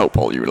 You can help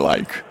all you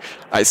like.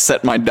 I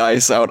set my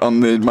dice out on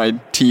my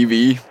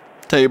TV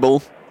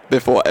table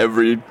before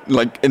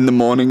in the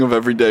morning of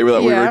every day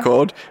that we Yeah.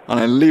 record, and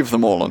I leave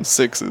them all on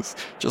 6s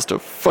just to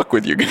fuck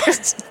with you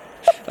guys.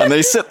 And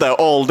they sit there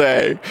all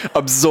day,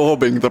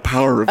 absorbing the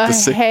power of the I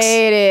 6.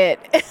 hate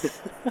it.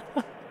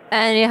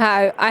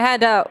 Anyhow, I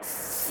had a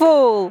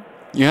full.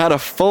 You had a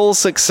full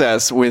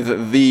success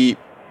with the.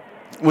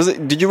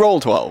 Did you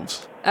roll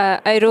 12s? I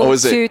Or rolled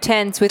was it 2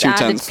 10s with 2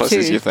 added 10s plus 2.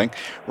 is your thing.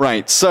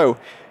 Right, so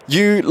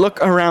you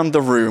look around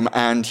the room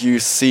and you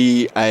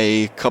see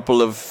a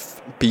couple of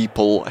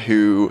people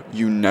who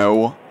you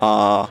know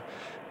are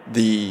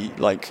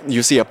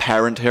you see a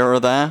parent hero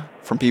there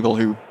from people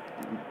who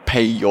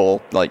pay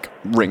your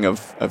ring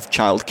of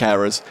child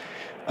carers.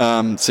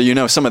 So you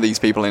know some of these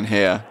people in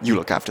here, you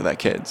look after their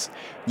kids.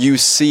 You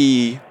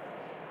see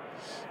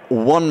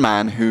one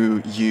man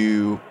who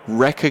you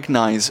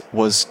recognize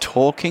was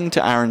talking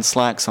to Aaron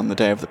Slacks on the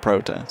day of the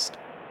protest.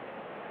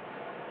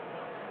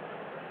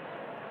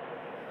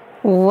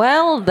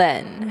 Well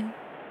then.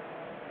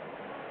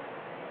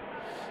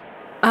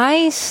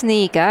 I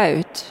sneak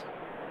out.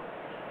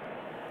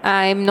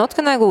 I'm not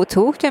gonna go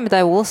talk to him, but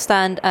I will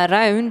stand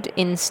around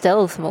in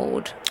stealth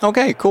mode.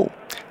 Okay, cool.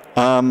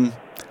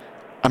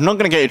 I'm not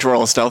going to get you to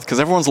roll stealth because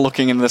everyone's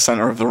looking in the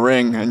center of the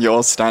ring and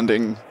you're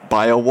standing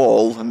by a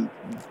wall, and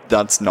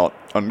that's not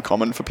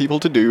uncommon for people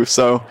to do,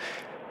 so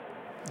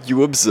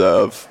you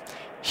observe.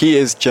 He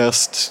is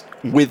just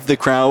with the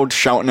crowd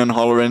shouting and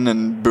hollering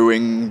and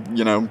booing,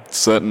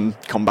 certain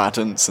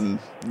combatants and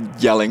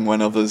yelling when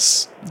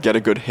others get a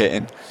good hit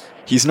in.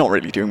 He's not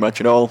really doing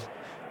much at all.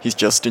 He's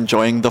just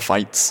enjoying the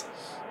fights.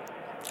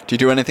 Do you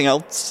do anything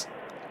else?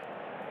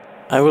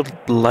 I would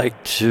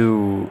like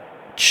to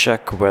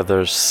check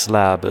whether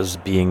Slab is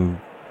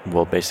being,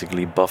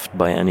 basically buffed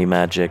by any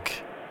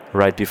magic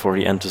right before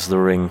he enters the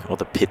ring, or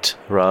the pit,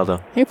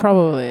 rather. He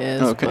probably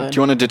is. Okay. but- Do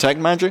you want to detect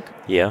magic?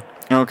 Yeah.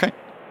 Okay.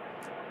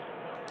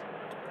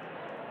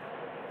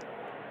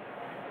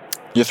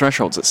 Your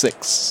threshold's at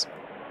 6.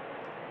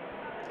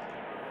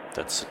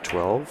 That's a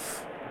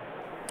 12.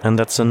 And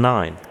that's a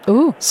 9.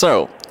 Ooh.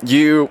 So,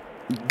 you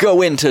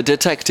go into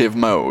detective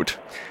mode.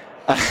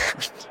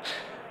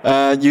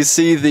 You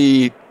see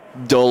the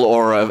dull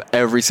aura of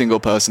every single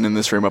person in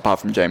this room apart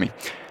from Jamie.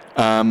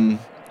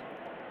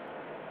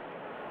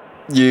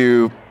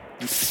 You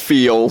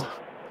feel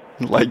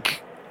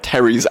like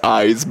Terry's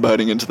eyes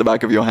burning into the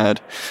back of your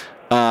head.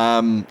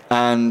 And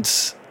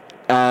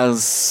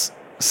as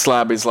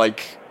Slab is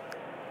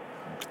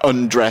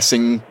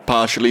undressing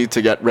partially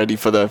to get ready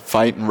for the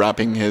fight and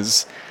wrapping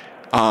his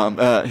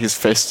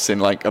fists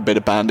in a bit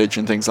of bandage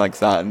and things like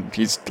that, and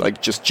he's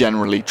just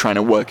generally trying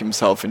to work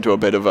himself into a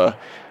bit of a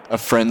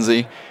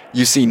frenzy.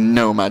 You see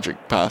no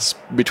magic pass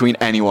between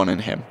anyone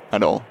and him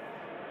at all.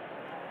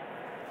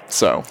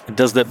 So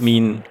Does that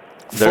mean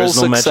there's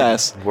full no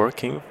success. magic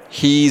working?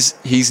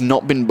 He's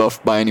not been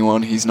buffed by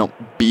anyone. He's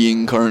not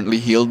being currently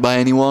healed by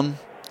anyone,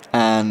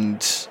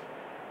 and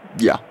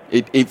yeah,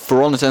 it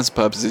for all intents and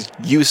purposes,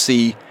 you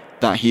see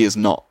that he is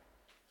not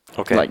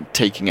Okay.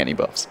 taking any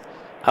buffs.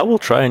 I will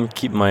try and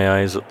keep my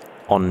eyes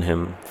on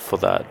him for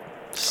that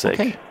sake.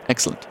 Okay,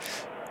 excellent.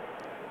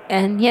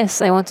 And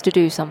yes, I wanted to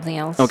do something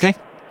else. Okay,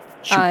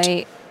 shoot.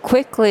 I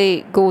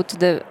quickly go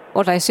to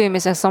what I assume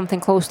is something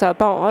close to a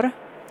bar.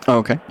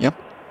 Okay, yep.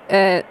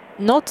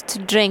 Not to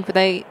drink, but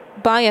I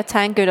buy a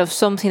tankard of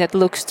something that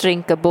looks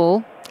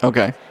drinkable,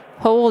 Okay.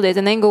 hold it,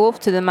 and then go up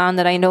to the man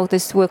that I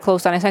noticed were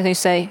close down and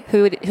say,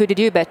 who did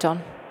you bet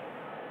on?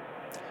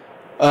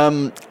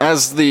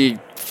 As the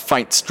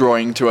fight's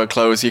drawing to a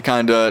close, he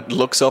kind of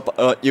looks up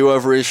at you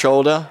over his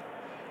shoulder,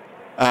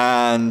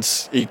 and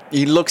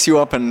he looks you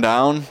up and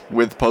down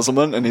with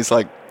puzzlement, and he's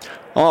like,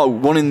 "Oh,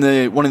 one in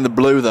the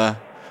blue there.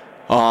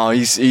 Oh,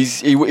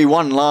 he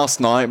won last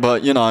night,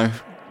 but you know,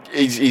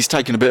 he's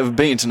taking a bit of a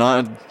beating tonight.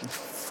 I'm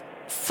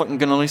fucking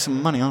gonna lose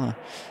some money, aren't I?"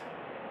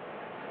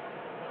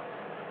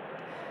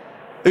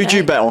 Who'd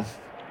you bet on?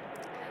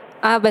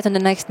 I'll bet on the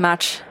next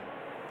match.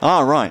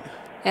 Ah, right.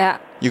 Yeah.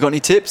 You got any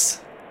tips?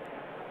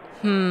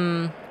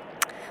 I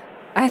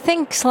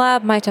think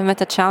Slab might have met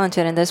a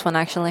challenger in this one,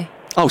 actually.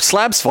 Oh,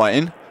 Slab's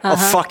fighting? Oh,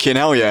 fucking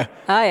hell yeah.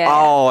 Oh, yeah.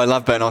 Oh, I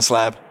love betting on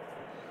Slab.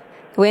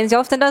 Wins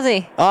often, does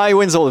he? Ah, he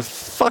wins all the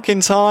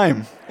fucking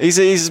time. His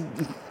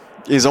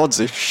odds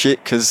are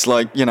shit because,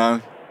 like, you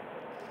know,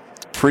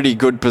 pretty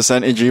good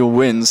percentage he'll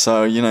win,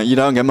 so, you know, you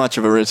don't get much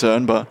of a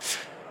return, but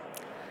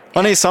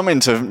I need something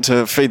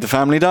to feed the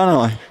family,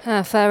 don't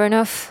I? Fair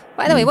enough.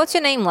 By the way, what's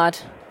your name, lad?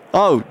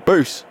 Oh,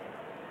 Bruce.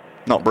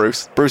 Not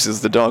Bruce. Bruce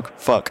is the dog.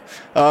 Fuck.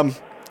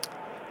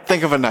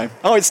 Think of a name.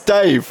 Oh, it's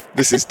Dave.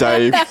 This is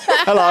Dave.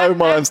 Hello,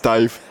 my name's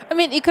Dave. I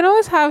mean, you can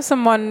always have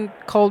someone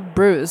called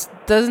Bruce.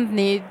 Doesn't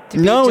need to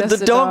be No, just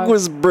the a dog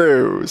was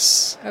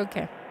Bruce.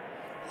 Okay.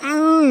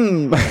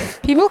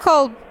 Mm. People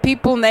call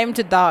people named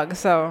a dog,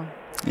 so...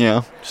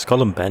 Yeah. Just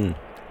call him Ben.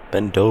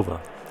 Ben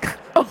Dover.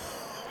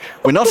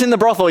 We're not in the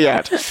brothel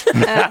yet.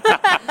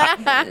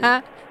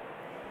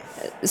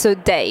 So,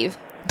 Dave.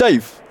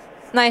 Dave.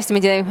 Nice to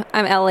meet you.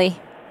 I'm Ellie.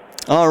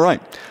 All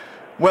right.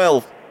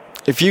 Well,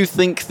 if you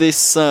think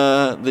this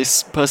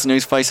this person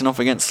who's facing off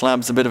against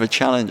Slab's a bit of a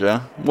challenger,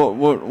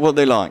 what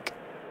they like?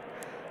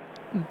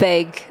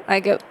 Big.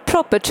 Like a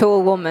proper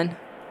tall woman.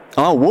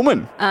 Oh,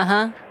 woman.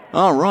 Uh-huh.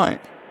 All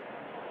right.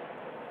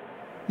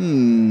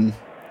 He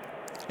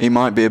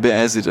might be a bit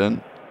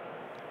hesitant.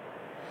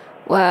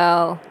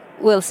 Well,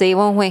 we'll see,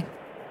 won't we?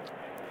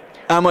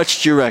 How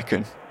much do you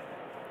reckon?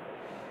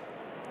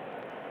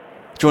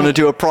 Do you want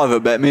to do a private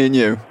bet, me and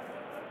you?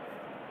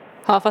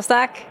 Half a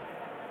stack?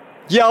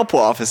 Yeah, I'll put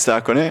half a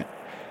stack on it.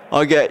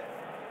 I'll get...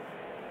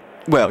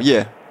 Well,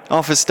 yeah.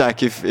 Half a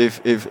stack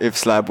if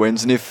Slab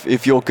wins. And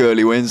if your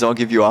girly wins, I'll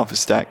give you half a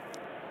stack.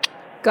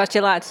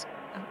 Gotcha, lads.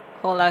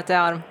 Hold out the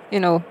arm. You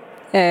know,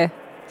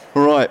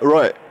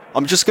 Right.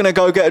 I'm just going to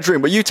go get a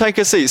drink. But you take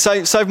a seat.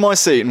 Save my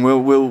seat and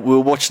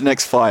we'll watch the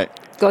next fight.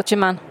 Gotcha,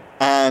 man.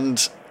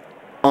 And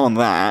on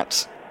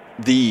that,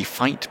 the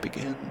fight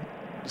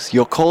begins.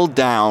 You're called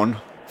down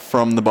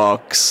from the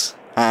box,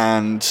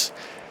 and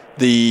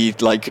the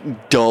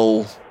like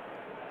dull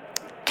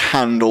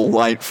candle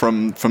light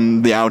from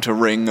the outer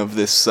ring of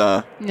this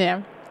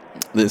Yeah.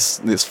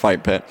 this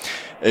fight pit.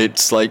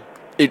 It's like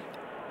it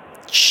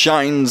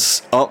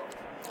shines up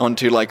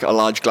onto like a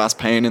large glass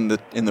pane in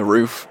the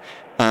roof,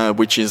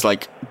 which is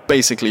like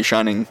basically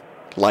shining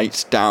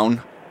light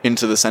down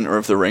into the center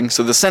of the ring.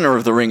 So the center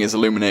of the ring is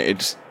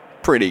illuminated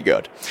pretty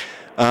good.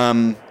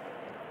 And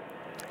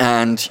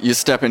you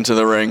step into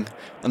the ring,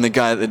 and the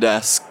guy at the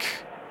desk,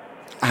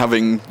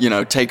 having, you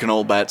know, taken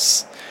all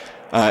bets,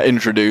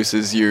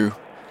 introduces you.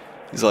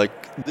 He's like,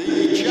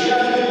 "The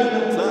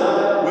champion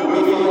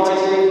will be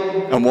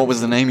fighting." And what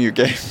was the name you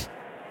gave?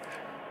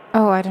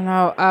 Oh, I don't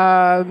know.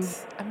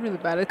 I'm really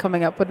bad at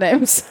coming up with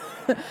names.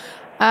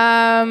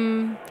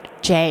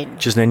 Jane.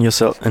 Just name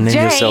yourself.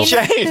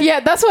 Jane.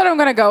 Yeah, that's what I'm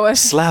gonna go with.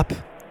 Slap.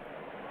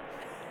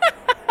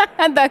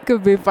 And that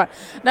could be fun.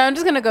 No, I'm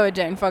just gonna go with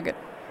Jane. Fuck it.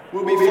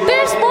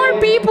 There's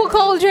more people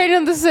called Jane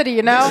in the city,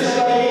 you know?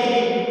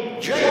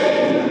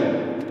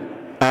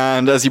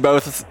 And as you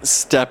both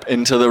step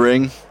into the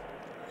ring,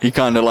 he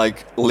kind of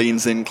like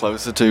leans in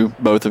closer to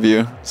both of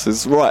you.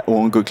 Says, "Right,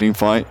 one good clean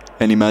fight.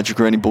 Any magic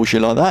or any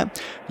bullshit like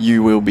that,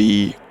 you will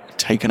be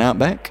taken out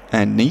back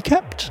and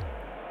kneecapped."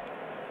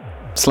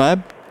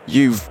 Slab,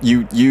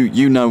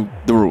 you know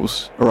the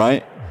rules, all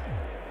right?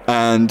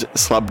 And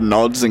Slab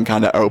nods and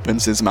kind of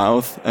opens his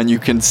mouth, and you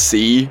can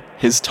see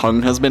his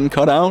tongue has been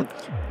cut out.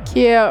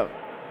 Yeah.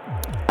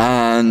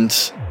 And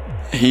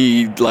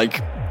he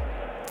like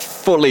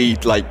fully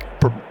like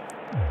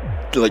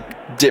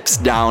dips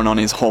down on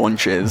his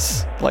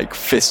haunches, like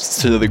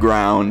fists to the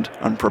ground,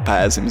 and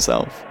prepares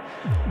himself.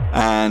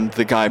 And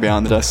the guy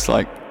behind the desk is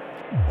like,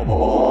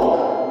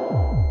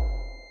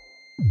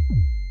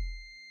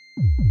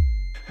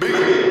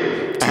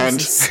 and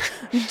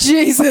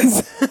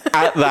Jesus.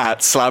 at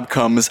that, Slab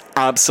comes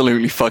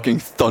absolutely fucking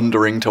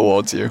thundering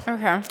towards you.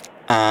 Okay.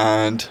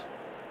 And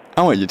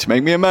I want you to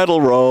make me a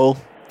medal roll.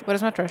 What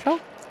is my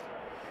threshold?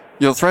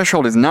 Your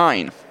threshold is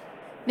 9.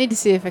 Need to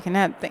see if I can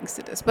add things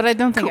to this, but I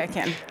don't think I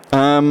can.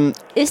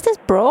 Is this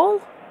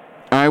Brawl?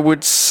 I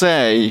would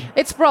say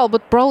It's Brawl,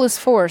 but Brawl is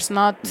Force,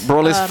 not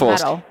Brawl is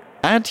Force. Metal.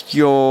 Add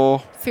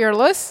your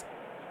Fearless?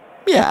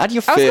 add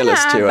your I was fearless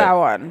gonna add to that it.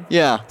 one.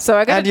 Yeah. So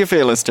I got Add your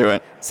fearless to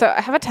it. So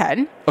I have a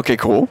 10, Okay,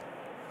 cool.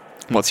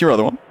 What's your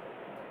other one?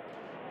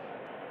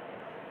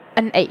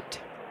 an 8.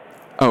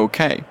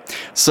 Okay.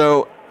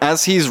 So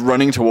as he's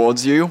running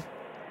towards you,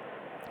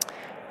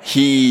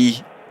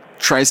 he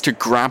tries to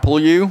grapple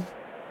you,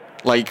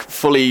 like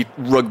fully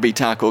rugby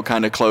tackle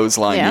kind of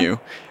clothesline Yeah. you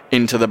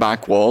into the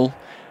back wall.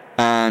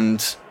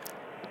 And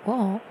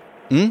Whoa.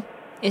 Hmm?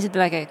 Is it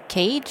like a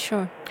cage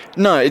or?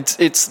 no, it's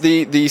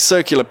the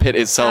circular pit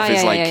itself Ah,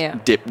 is yeah, like yeah.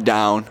 dipped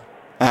down,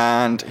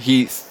 and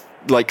he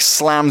like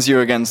slams you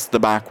against the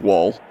back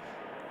wall.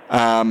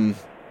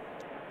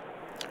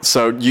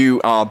 So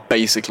you are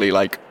basically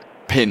like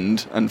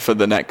pinned, and for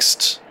the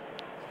next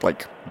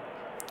like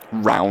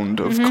round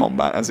of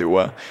combat, as it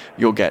were,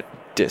 you'll get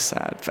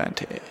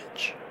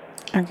disadvantage,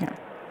 Okay.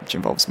 which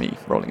involves me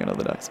rolling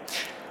another dice.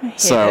 hit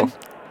So, it.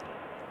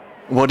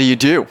 what do you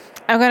do?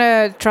 I'm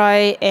gonna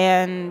try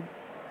and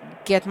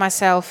get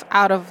myself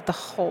out of the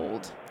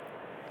hold.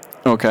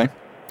 Okay,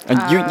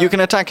 and you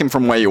can attack him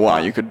from where you are.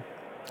 You could,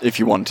 if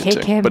you wanted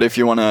Kick to, him. but if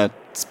you want to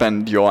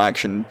spend your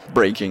action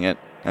breaking it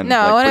and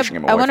No, like, pushing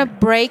him away, I want to from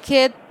break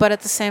it, but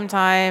at the same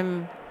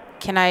time,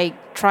 can I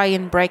try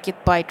and break it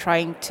by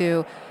trying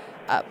to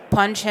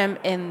punch him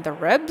in the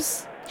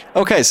ribs?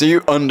 you. Okay, so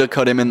you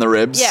undercut him in the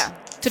ribs. Yeah,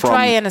 to from-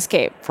 try and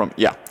escape. from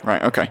yeah,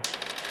 right, okay.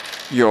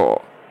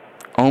 You're,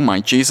 oh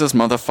my Jesus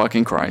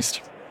motherfucking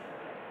Christ!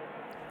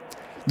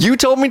 You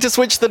told me to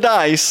switch the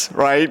dice,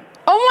 right?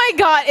 Oh my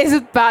god, is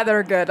it bad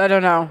or good? I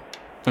don't know.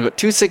 I got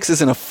 2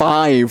 6s and a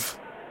 5.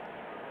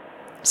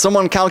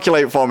 Someone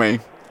calculate for me.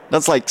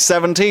 That's like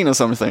 17 or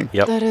something.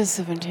 Yep. That is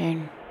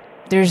 17.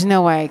 There's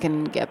no way I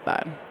can get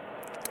that.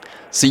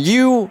 So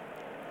you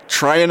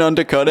try and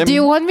undercut him. Do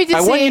you want me to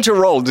I want see- you to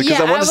roll because Yeah,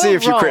 I want I to see will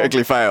if you roll.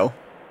 critically fail.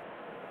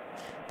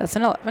 That's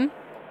an 11.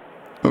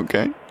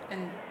 Okay.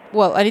 And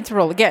well, I need to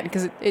roll again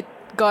because it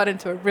got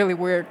into a really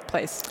weird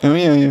place. Oh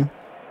yeah, yeah.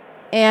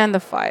 And the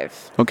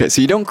 5. Okay,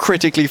 so you don't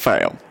critically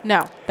fail.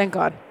 No, thank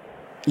God.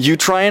 You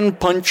try and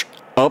punch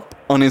up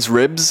on his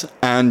ribs,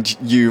 and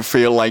you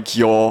feel like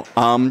your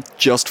arm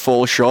just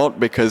falls short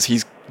because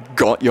he's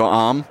got your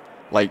arm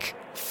like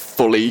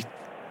fully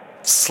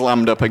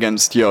slammed up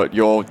against your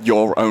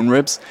own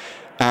ribs.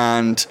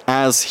 And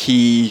as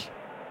he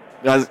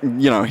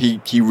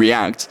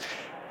reacts,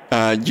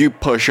 you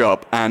push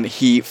up, and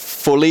he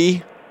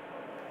fully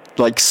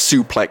like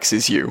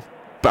suplexes you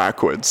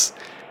backwards.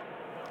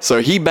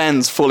 So he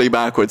bends fully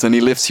backwards, and he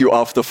lifts you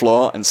off the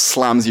floor and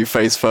slams you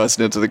face first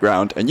into the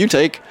ground, and you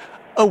take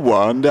a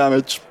 1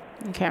 damage.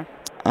 Okay.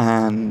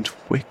 And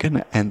we're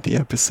gonna end the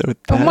episode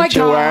Oh there, my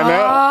Joanna.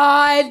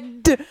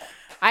 God!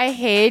 I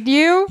hate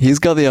you. He's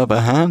got the upper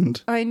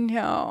hand. I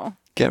know.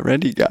 Get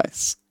ready,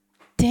 guys.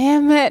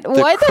 Damn it. The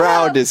Why the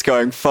crowd hell? is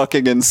going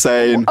fucking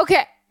insane.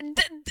 Okay.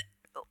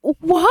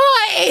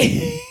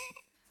 Why?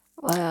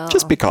 Well,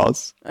 Just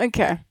because.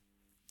 Okay.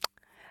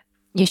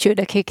 you should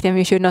have kicked him.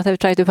 You should not have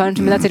tried to punch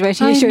him in that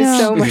situation. I You should know.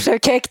 so much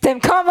have kicked him.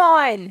 Come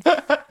on!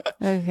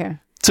 Okay.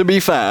 To be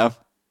fair,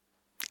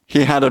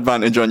 he had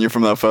advantage on you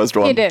from that first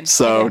one. He did.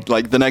 So, He did.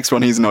 like, the next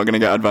one, he's not going to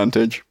get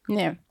advantage.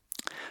 Yeah.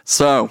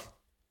 So,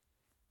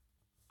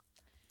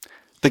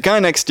 the guy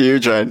next to you,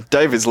 Jane,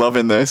 Dave is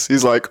loving this.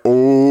 He's like,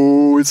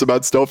 oh, it's a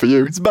bad start for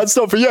you. It's a bad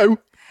start for you.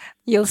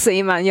 You'll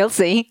see, man. You'll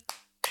see.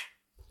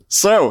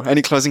 So,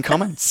 any closing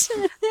comments?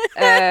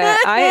 I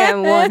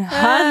am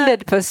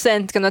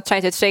 100% gonna try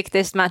to trick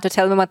this man to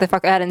tell me what the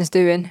fuck Aaron's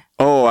doing.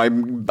 Oh, I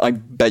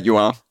bet you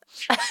are.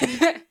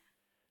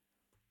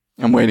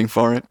 I'm waiting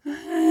for it.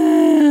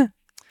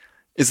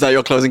 Is that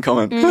your closing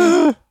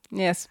comment?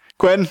 Yes.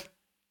 Gwen?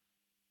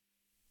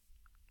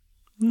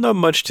 Not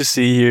much to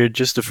see here.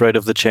 Just afraid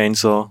of the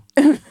chainsaw.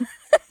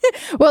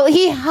 Well,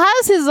 he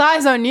has his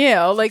eyes on you.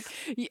 Like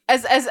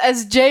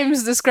as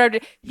James described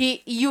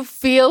it, you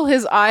feel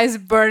his eyes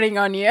burning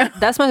on you.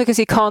 That's not because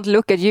he can't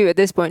look at you at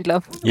this point,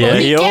 love. Yeah,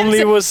 he he gets only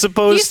it. was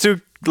supposed to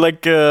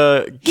like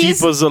keep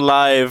he's- us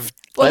alive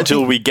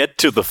until we get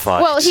to the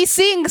fight. Well, he's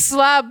seeing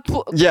Slab.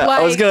 Yeah,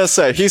 I was like- going to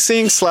say, he's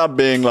seeing Slab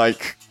being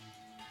like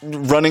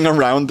running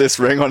around this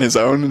ring on his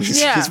own, and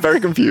Yeah. he's very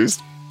confused.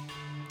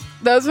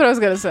 That's what I was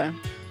gonna say.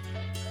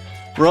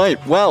 Right,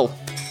 well,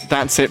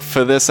 that's it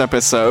for this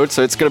episode.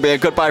 So it's going to be a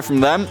goodbye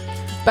from them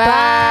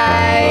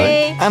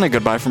Bye. and a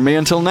goodbye from me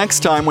until next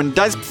time when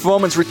Dice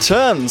Performance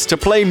returns to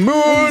play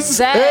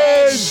Moon's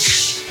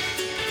Edge.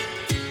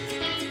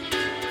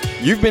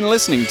 You've been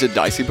listening to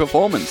Dicey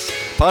Performance,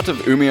 part of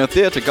Umeå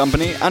Theatre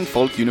Company and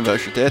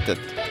Folkuniversitetet.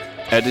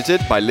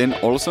 Edited by Lynn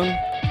Olsson,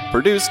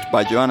 produced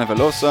by Joanna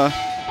Velosa,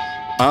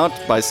 art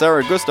by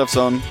Sarah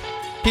Gustafsson,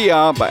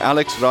 PR by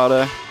Alex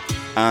Rade,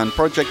 and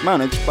project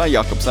managed by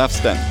Jakob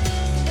Safsten.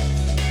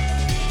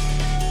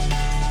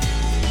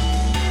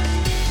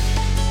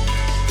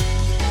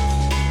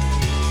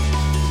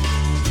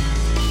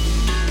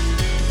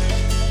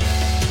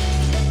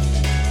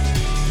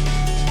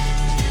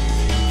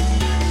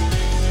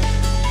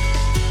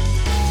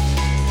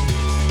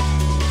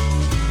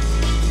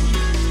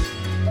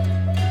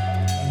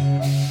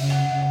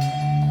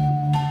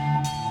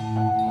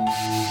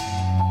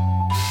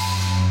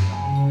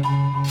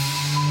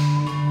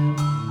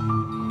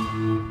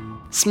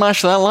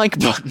 Smash that like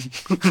button.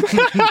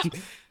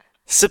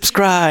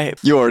 subscribe.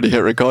 You already hit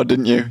record,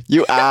 didn't you?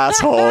 You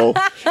asshole.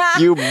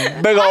 You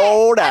big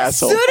old As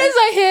asshole. soon as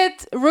I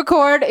hit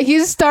record,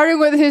 he's starting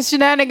with his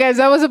shenanigans.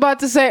 I was about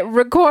to say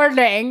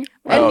recording,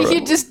 and Oh.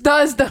 he just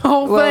does the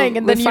whole Well, thing,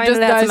 and we then you just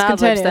finally have guys some ad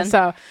libs continue. then.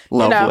 So,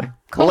 Lovely.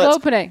 Cold let's,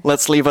 opening.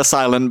 Let's leave a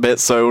silent bit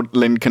so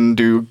Lynn can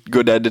do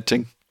good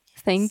editing.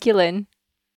 Thank you, Lynn.